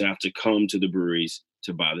people to have to come to the breweries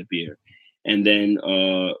to buy the beer. And then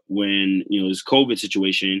when, this COVID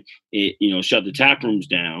situation, it, shut the tap rooms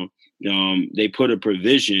down, they put a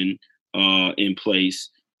provision in place.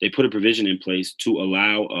 They put a provision in place to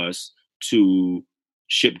allow us to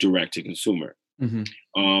ship direct to consumer,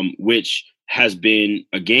 which has been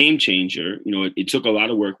a game changer. It took a lot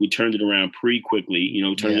of work. We turned it around pretty quickly,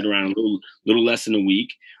 it around a little less than a week.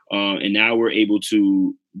 And now we're able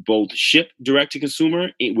to both ship direct to consumer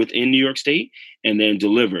within New York State and then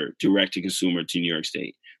deliver direct to consumer to New York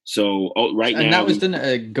State. So now, and that was done at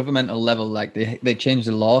a governmental level. Like they changed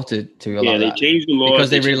the law to allow that. They changed the law because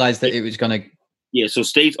they realized that it was going to Yeah, so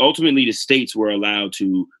ultimately the states were allowed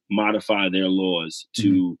to modify their laws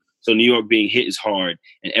to, so New York being hit is hard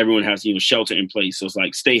and everyone has, shelter in place. So it's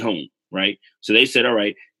like, stay home, right? So they said, all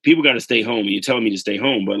right, people got to stay home and you're telling me to stay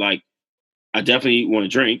home, but like, I definitely want to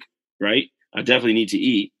drink, right? I definitely need to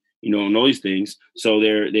eat, and all these things. So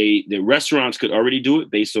the restaurants could already do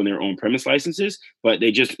it based on their own premise licenses, but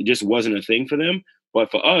it just wasn't a thing for them.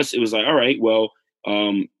 But for us, it was like, all right, well,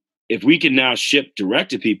 if we can now ship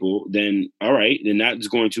direct to people, then all right, then that's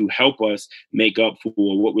going to help us make up for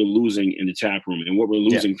what we're losing in the tap room and what we're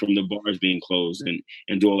losing from the bars being closed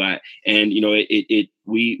and do all that. And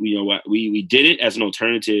we did it as an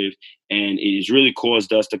alternative, and it has really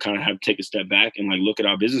caused us to kind of have to take a step back and like look at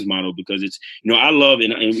our business model, because it's, I love,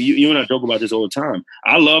 and you and I joke about this all the time.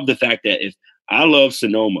 I love the fact that if I love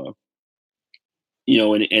Sonoma,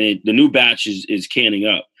 the new batch is canning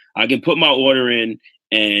up, I can put my order in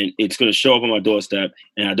and it's going to show up on my doorstep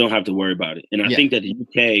and I don't have to worry about it. And I think that the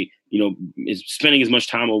UK, is spending as much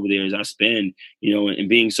time over there as I spend, and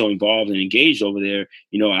being so involved and engaged over there,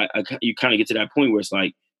 you kind of get to that point where it's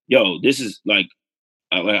like, yo, this is like,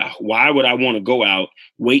 why would I want to go out,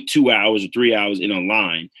 wait 2 hours or 3 hours in a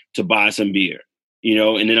line to buy some beer?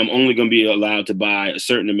 And then I'm only going to be allowed to buy a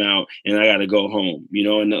certain amount and I got to go home,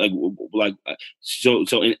 and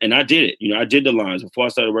I did it, I did the lines before I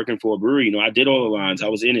started working for a brewery. I did all the lines. I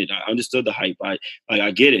was in it. I understood the hype.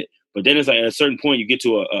 I get it. But then it's like at a certain point you get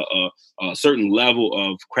to a certain level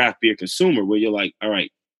of craft beer consumer where you're like, all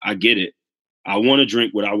right, I get it. I want to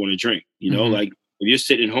drink what I want to drink, like if you're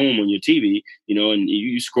sitting home on your TV, and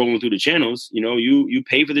you scrolling through the channels, you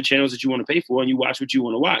pay for the channels that you want to pay for and you watch what you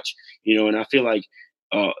want to watch, and I feel like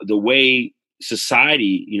the way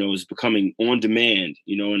society, is becoming on demand,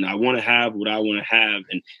 and I want to have what I want to have.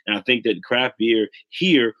 And I think that craft beer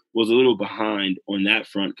here was a little behind on that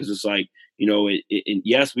front, because it's like,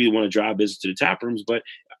 yes, we want to drive business to the tap rooms, but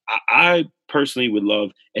I personally would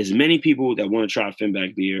love as many people that want to try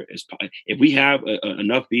Finback beer as if we have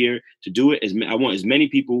enough beer to do it. I want as many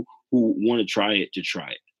people who want to try it to try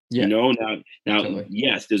it. Yeah. Now, Totally.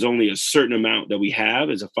 Yes, there's only a certain amount that we have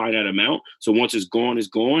as a finite amount. So once it's gone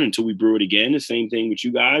until we brew it again. The same thing with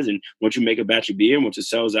you guys. And once you make a batch of beer, once it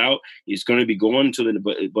sells out, it's going to be gone until then.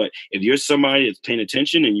 But if you're somebody that's paying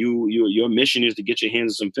attention and your mission is to get your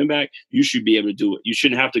hands on some Finback, you should be able to do it. You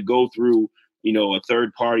shouldn't have to go through, a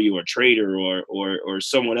third party or a trader or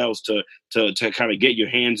someone else to kind of get your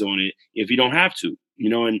hands on it if you don't have to,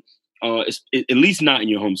 and it's at least not in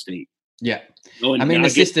your home state. Yeah. I mean, the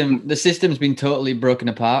system's been totally broken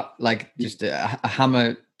apart, like just a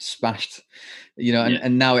hammer smashed,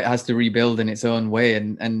 and now it has to rebuild in its own way.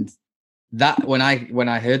 And that when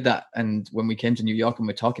I heard that, and when we came to New York and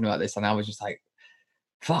we're talking about this, and I was just like,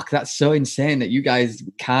 fuck, that's so insane that you guys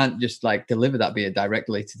can't just like deliver that beer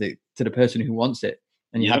directly to the person who wants it,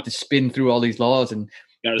 and you have to spin through all these laws and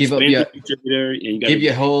give up your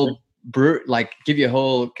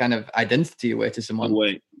whole kind of identity away to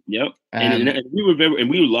someone. Yep. And we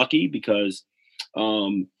were lucky because,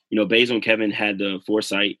 Basil and Kevin had the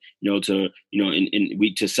foresight, to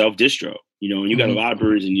self distro, and you got a lot of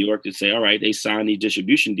breweries in New York that say, all right, they sign these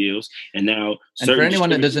distribution deals. And now, and for anyone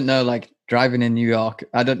that doesn't know, like driving in New York,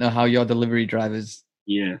 I don't know how your delivery drivers.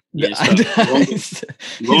 Yeah. It's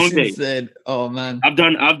insane. Oh man. I've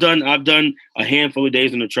done a handful of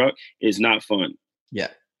days on the truck. It's not fun. Yeah.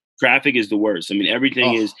 Traffic is the worst. I mean,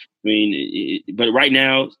 everything is, but right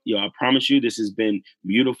now, I promise you, this has been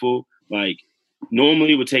beautiful. Like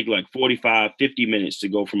normally it would take like 45, 50 minutes to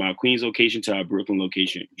go from our Queens location to our Brooklyn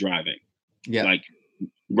location driving. Yeah. Like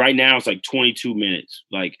right now it's like 22 minutes,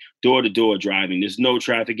 like door to door driving. There's no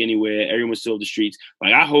traffic anywhere. Everyone's still the streets.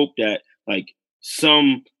 Like I hope that like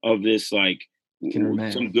some of this, like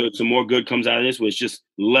some more good comes out of this, where it's just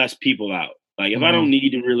less people out. Like if I don't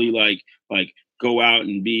need to really like go out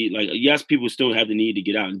and be like, yes, people still have the need to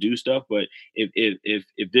get out and do stuff, but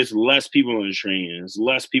if there's less people on the train and there's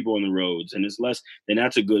less people on the roads and it's less, then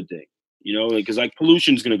that's a good thing, because like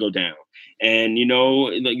pollution's going to go down, and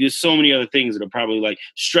like there's so many other things that are probably like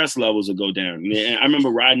stress levels will go down. And I remember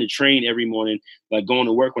riding the train every morning, like going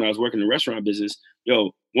to work when I was working in the restaurant business.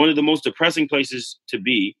 One of the most depressing places to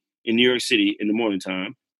be in New York City in the morning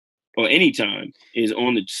time or any time is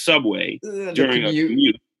on the subway during a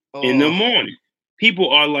commute in the morning. People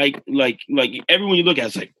are like everyone you look at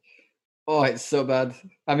is like, Oh, it's so bad.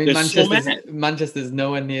 I mean, They're so mad. Manchester's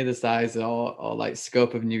nowhere near the size or like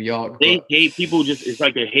scope of New York, They but hate people. Just it's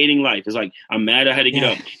like they're hating life. It's like I'm mad. I had to get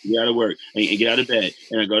yeah. up, get out of work, and get out of bed,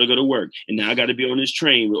 and I got to go to work, and now I got to be on this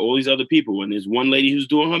train with all these other people. And there's one lady who's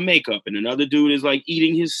doing her makeup, and another dude is like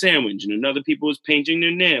eating his sandwich, and another people is painting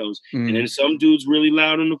their nails, and then some dude's really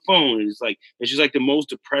loud on the phone. And it's just like the most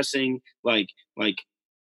depressing like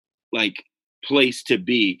like place to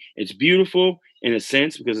be. It's beautiful in a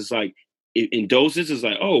sense because it's like in doses, it's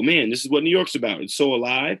like, oh man, this is what New York's about. It's so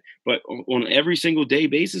alive. But on every single day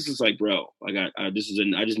basis, it's like, bro, like I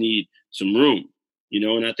just need some room,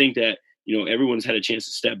 And I think that everyone's had a chance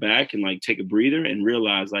to step back and like take a breather and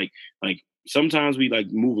realize like sometimes we like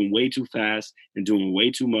moving way too fast and doing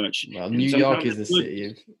way too much. Well, And New York is the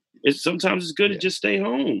city. Sometimes it's good to just stay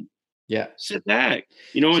home. Yeah. Sit back,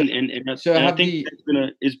 So, I think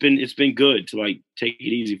it's been good to like take it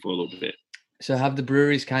easy for a little bit. So have the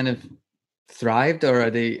breweries kind of thrived, or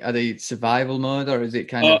are they survival mode, or is it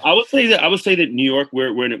kind of? I would say that New York,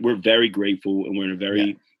 we're very grateful and we're in a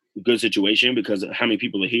very good situation because of how many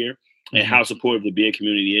people are here and how supportive the beer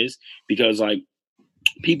community is. Because like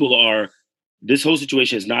this whole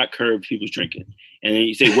situation has not curbed people's drinking. And then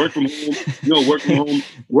you say work from home.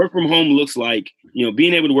 Work from home looks like,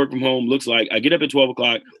 being able to work from home looks like I get up at 12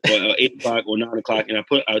 o'clock or 8 o'clock or 9 o'clock and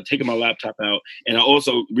I take my laptop out and I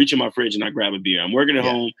also reach in my fridge and I grab a beer. I'm working at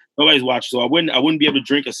home. Nobody's watching. So I wouldn't be able to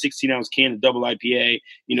drink a 16-ounce can of double IPA,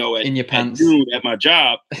 in your pants at noon at my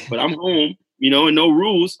job, but I'm home. And no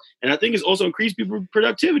rules. And I think it's also increased people's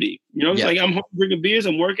productivity. It's like I'm home drinking beers,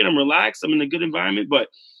 I'm working, I'm relaxed, I'm in a good environment, but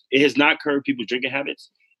it has not curbed people's drinking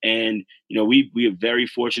habits. And, we are very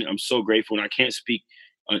fortunate. I'm so grateful. And I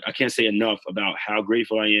can't say enough about how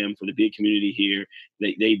grateful I am for the beer community here.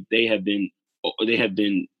 They have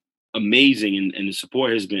been amazing. And the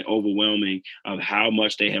support has been overwhelming of how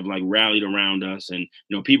much they have like rallied around us. And,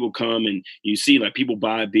 people come and you see like people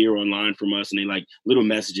buy beer online from us and they like little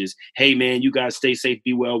messages. Hey man, you guys stay safe,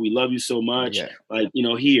 be well. We love you so much. Like,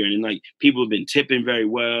 here. And like people have been tipping very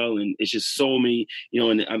well. And it's just so many,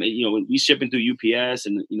 and I mean, when we shipping through UPS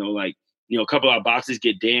and, like, a couple of our boxes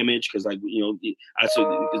get damaged because, like,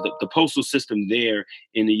 the postal system there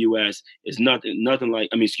in the U.S. is nothing like.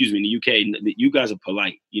 I mean, excuse me, in the U.K., you guys are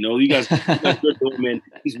polite. You guys man,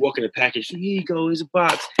 he's walking a package. Here you go, here's a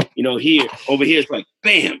box. Over here, it's like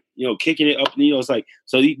bam, kicking it up. It's like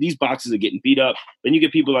so these boxes are getting beat up. Then you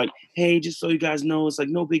get people like, hey, just so you guys know, it's like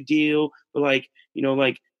no big deal, but like,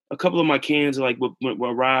 like. A couple of my cans are like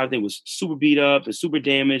were arrived. They was super beat up and super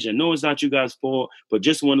damaged. I know it's not you guys' fault, but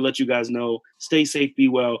just want to let you guys know, stay safe, be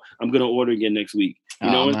well. I'm gonna order again next week.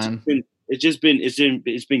 It's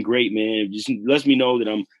been great, man. It just lets me know that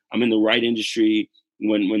I'm in the right industry.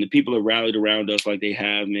 When the people are rallied around us like they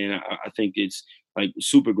have, man, I think it's like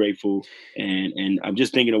super grateful. And I'm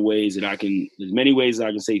just thinking of ways that there's many ways that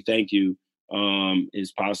I can say thank you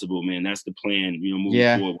is possible, man. That's the plan,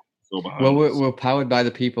 moving forward. Well, we're powered by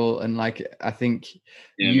the people, and like I think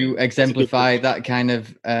you exemplify that kind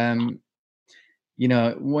of when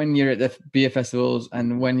you're at the beer festivals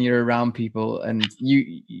and when you're around people, and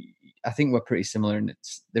I think we're pretty similar in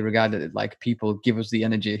the regard that like people give us the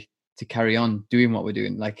energy to carry on doing what we're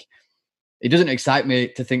doing. Like it doesn't excite me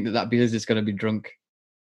to think that beer is just going to be drunk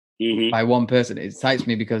by one person. It excites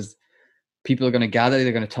me because people are going to gather,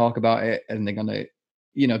 they're going to talk about it, and they're going to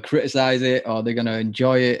criticize it, or they're going to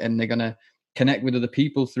enjoy it, and they're going to connect with other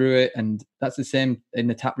people through it. And that's the same in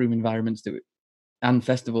the taproom environments and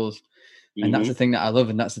festivals. And that's the thing that I love.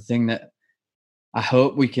 And that's the thing that I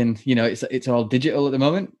hope we can, it's all digital at the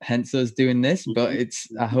moment, hence us doing this, but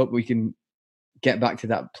I hope we can get back to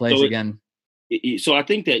that place again. So I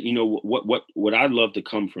think that, what I'd love to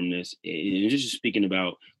come from this, and just speaking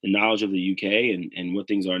about the knowledge of the UK and what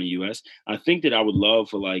things are in the US, I think that I would love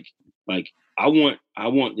for like, I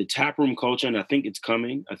want the taproom culture, and I think it's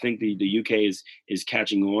coming. I think the UK is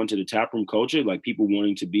catching on to the taproom culture, like people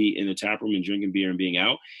wanting to be in the taproom and drinking beer and being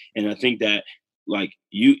out. And I think that like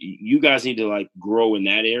you guys need to like grow in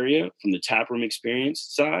that area from the taproom experience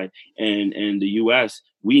side, and the US,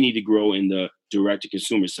 we need to grow in the direct to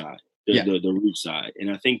consumer side. The root side.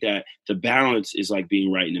 And I think that the balance is like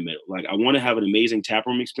being right in the middle. Like I want to have an amazing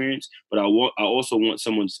taproom experience, but I also want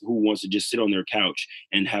someone who wants to just sit on their couch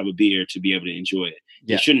and have a beer to be able to enjoy it.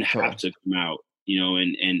 They shouldn't have to come out,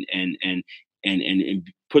 and and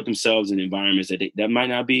put themselves in environments that might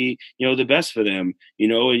not be, the best for them,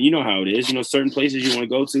 and you know how it is, certain places you want to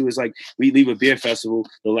go to is like, we leave a beer festival,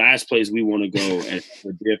 the last place we want to go at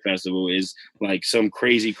the beer festival is like some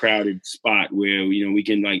crazy crowded spot where, we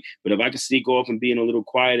can like, but if I can sneak off and be in a little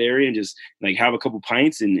quiet area and just like have a couple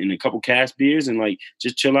pints and a couple cask beers and like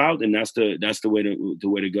just chill out, then that's the way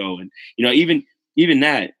to go. And, even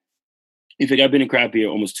that, in fact, I've been in craft beer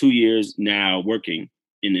almost 2 years now working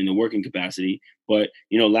in the working capacity. But,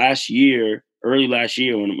 early last year,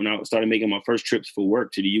 when I started making my first trips for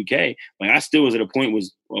work to the UK, like I still was at a point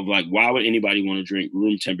of like, why would anybody want to drink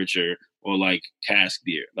room temperature or like cask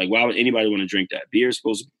beer? Like, why would anybody want to drink that? Beer is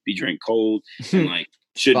supposed to be drank cold and like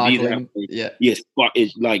shouldn't be that way. Yeah. Yes.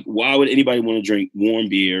 It's like, why would anybody want to drink warm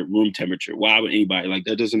beer, room temperature? Why would anybody? Like,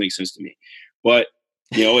 that doesn't make sense to me. But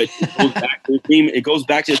it goes back to the theme. It goes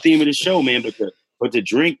back to the theme of the show, man. But to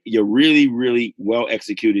drink your really, really well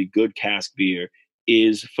executed good cask beer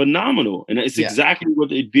is phenomenal, and it's exactly what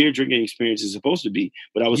the beer drinking experience is supposed to be.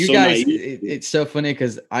 But I was naive. It's so funny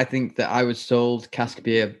because I think that I was sold cask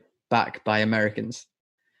beer back by Americans.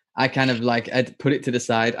 I kind of like I'd put it to the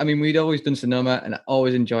side. I mean, we'd always done Sonoma, and I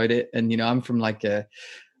always enjoyed it. And I'm from like a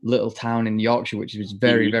little town in Yorkshire, which was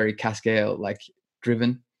very, very cask ale like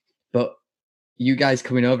driven, but you guys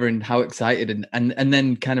coming over and how excited and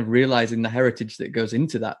then kind of realizing the heritage that goes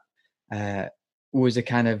into that was a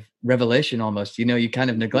kind of revelation almost. You kind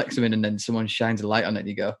of neglect something and then someone shines a light on it and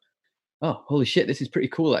you go, oh, holy shit, this is pretty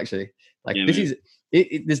cool actually. Like is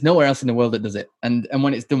there's nowhere else in the world that does it. And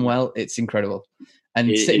when it's done well, it's incredible.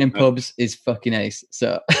 And sitting in pubs is fucking ace.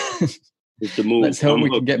 So it's the move. Let's hope we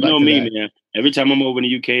can get back to me, that. Man. Every time I'm over in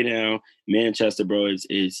the UK now, Manchester, bro,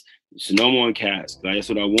 is Sonoma and cask. Like, that's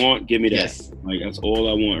what I want. Give me that. Yes. Like, that's all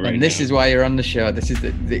I want right now. And this is why you're on the show. This is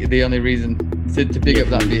the only reason to big up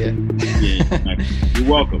that beer. Yeah, You're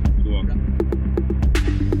welcome.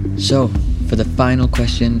 So, for the final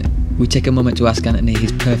question, we take a moment to ask Anthony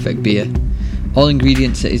his perfect beer. All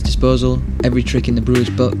ingredients at his disposal, every trick in the brewer's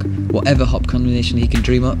book, whatever hop combination he can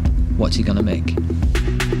dream up, what's he gonna make?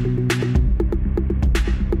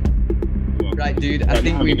 Right, dude. I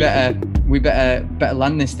think we better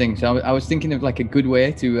land this thing. So I was thinking of like a good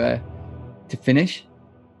way to finish.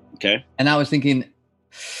 Okay. And I was thinking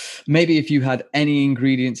maybe if you had any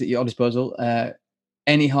ingredients at your disposal,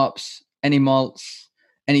 any hops, any malts,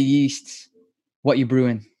 any yeasts, what you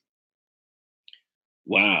brewing?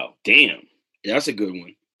 Wow, damn, that's a good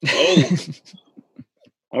one. Oh.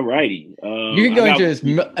 All righty. You can go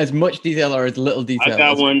into as much detail or as little detail.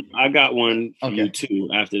 I got one for you too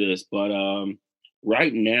after this, but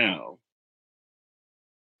right now,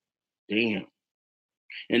 damn.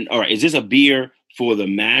 And all right, is this a beer for the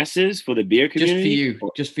masses, for the beer community?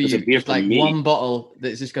 Just for you. A beer just for like me? One bottle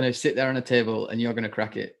that's just going to sit there on a table and you're going to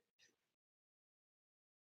crack it.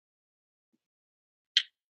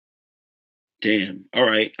 Damn. All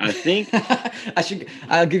right. I think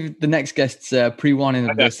I'll give the next guests pre-warning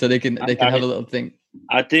of this so they can have a little think.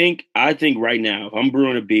 I think right now, if I'm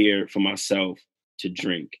brewing a beer for myself to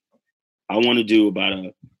drink, I want to do about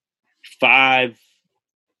a 5%,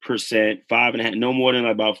 5.5%, no more than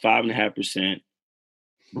about 5.5%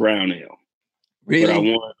 brown ale. Really? But I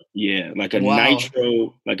want,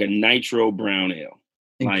 like a nitro brown ale.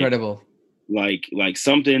 Incredible. Like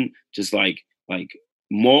something just like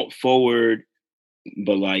malt forward,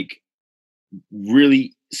 but like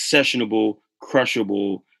really sessionable,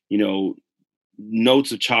 crushable,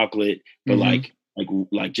 notes of chocolate, but like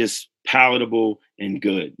just palatable and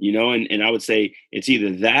good, and I would say it's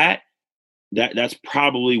either that's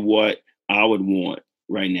probably what I would want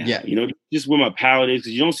right now. Yeah. Just where my palate is,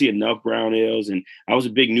 because you don't see enough brown ales, and I was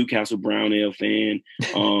a big Newcastle brown ale fan.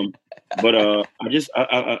 But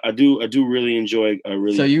I do really enjoy a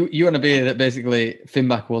really. So you want a beer that basically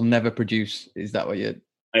Finback will never produce? Is that what you?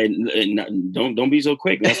 Don't be so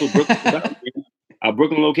quick. That's what Brooklyn's about. Our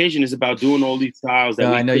Brooklyn location is about doing all these styles.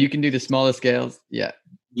 I know you can do the smaller scales. Yeah,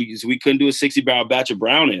 we couldn't do a 60-barrel batch of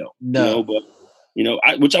brown ale. No, but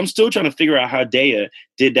which I'm still trying to figure out how Daya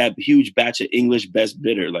did that huge batch of English best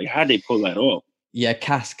bitter. Like, how'd they pull that off? Yeah,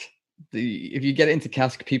 cask. If you get it into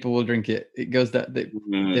cask, people will drink it. It goes that they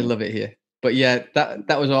love it here. But yeah,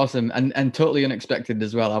 that was awesome and totally unexpected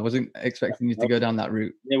as well. I wasn't expecting you to go down that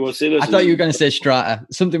route. Yeah, well, listen, I thought you were going to say Strata.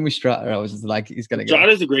 Something with Strata. I was like, he's going to go.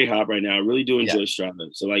 Strata's a great hop right now. I really do enjoy Strata.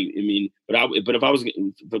 So but if I was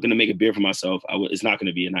going to make a beer for myself, it's not going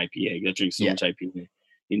to be an IPA. I drink so much IPA,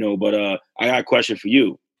 But I got a question for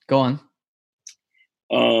you. Go on.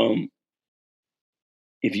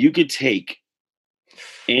 If you could take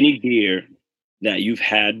any beer that you've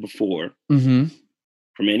had before from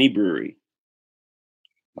any brewery,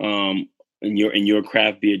 in your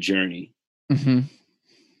craft beer journey Mm-hmm.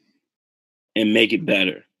 and make it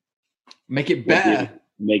better. Make it better.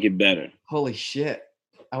 Make it better. Holy shit!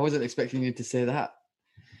 I wasn't expecting you to say that.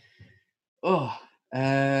 Oh,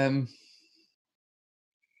 now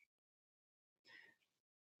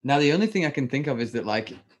the only thing I can think of is that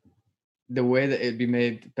like the way that it'd be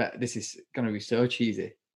made. But this is gonna be so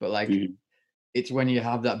cheesy, but like it's when you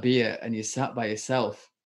have that beer and you're sat by yourself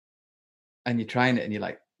and you're trying it and you're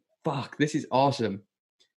like, "Fuck, this is awesome,"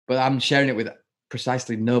 but I'm sharing it with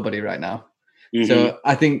precisely nobody right now. Mm-hmm. So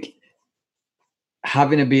I think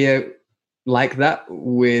having a beer like that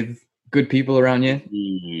with good people around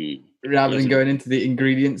you, rather than going into the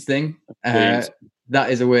ingredients thing, that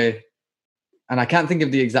is a way. And I can't think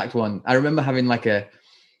of the exact one. I remember having like a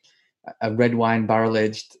red wine barrel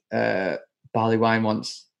aged barley wine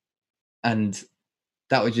once, and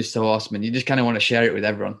that was just so awesome. And you just kind of want to share it with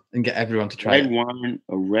everyone and get everyone to try it.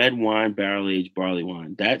 A red wine barrel aged barley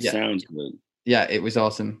wine. That sounds good. Yeah, it was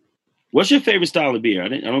awesome. What's your favorite style of beer? I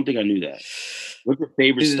don't think I knew that. What's your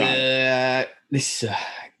favorite style?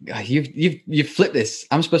 You've flipped this.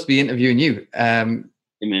 I'm supposed to be interviewing you. Hey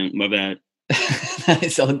man, my bad.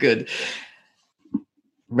 It's all good.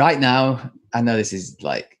 Right now, I know this is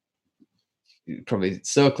like probably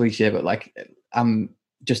so cliche, but like I'm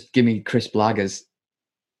just give me crisp lagers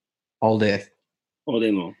all day. All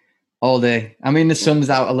day long. All day. I mean, the sun's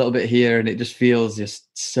out a little bit here, and it just feels just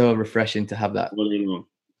so refreshing to have that. All day long.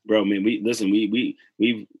 Bro, man,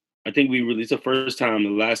 I think we released the first time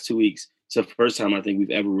in the last 2 weeks. It's the first time I think we've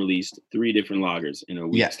ever released 3 different lagers in a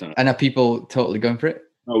week's time. And are people totally going for it?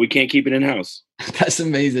 Oh, we can't keep it in house. That's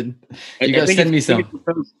amazing. You got to send me some.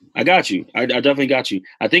 I got you. I definitely got you.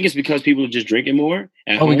 I think it's because people are just drinking more.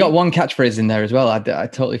 We got one catchphrase in there as well. I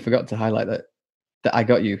totally forgot to highlight that I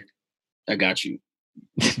got you. I got you.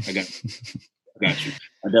 I got you.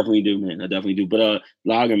 I definitely do, man. I definitely do. But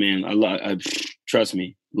lager, man, I trust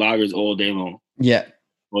me. Lagers all day long. Yeah.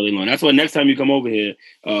 All day long. That's why next time you come over here,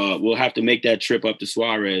 we'll have to make that trip up to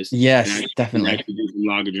Suarez. Yes, definitely. And actually do some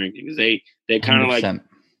lager drinking because they kind of like,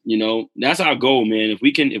 you know, that's our goal, man. If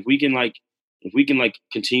we can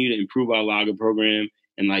continue to improve our lager program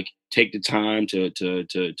and like take the time to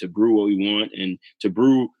brew what we want and to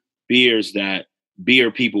brew beers that beer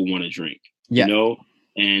people want to drink. Yeah. You know.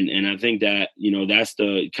 And I think that, you know, that's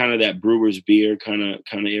the kind of that brewer's beer kind of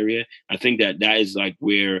area. I think that is like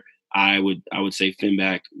where I would say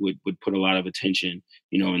Finback would put a lot of attention,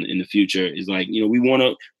 you know, in the future is like, you know, we want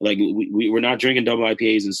to like, we're not drinking double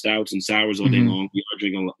IPAs and stouts and sours all day long. We are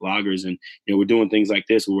drinking lagers and, you know, we're doing things like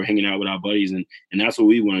this where we're hanging out with our buddies and that's what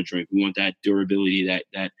we want to drink. We want that durability, that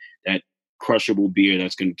crushable beer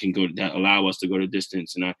that allow us to go the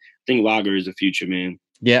distance. And I think lager is the future, man.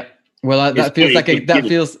 Yeah. Well, that feels like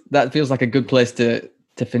a good place to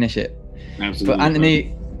finish it. Absolutely. But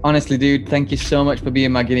Anthony, honestly, dude, thank you so much for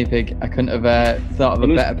being my guinea pig. I couldn't have thought of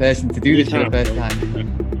a better person to do this for the first time.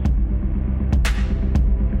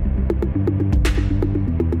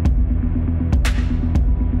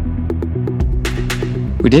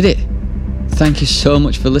 We did it. Thank you so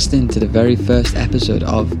much for listening to the very first episode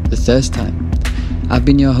of The Thirst Time. I've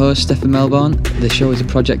been your host, Stefan Melbourne. The show is a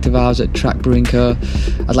project of ours at Track Brewing Co.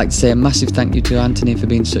 I'd like to say a massive thank you to Anthony for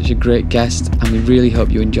being such a great guest, and we really hope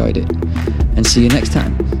you enjoyed it. And see you next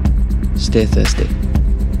time. Stay thirsty.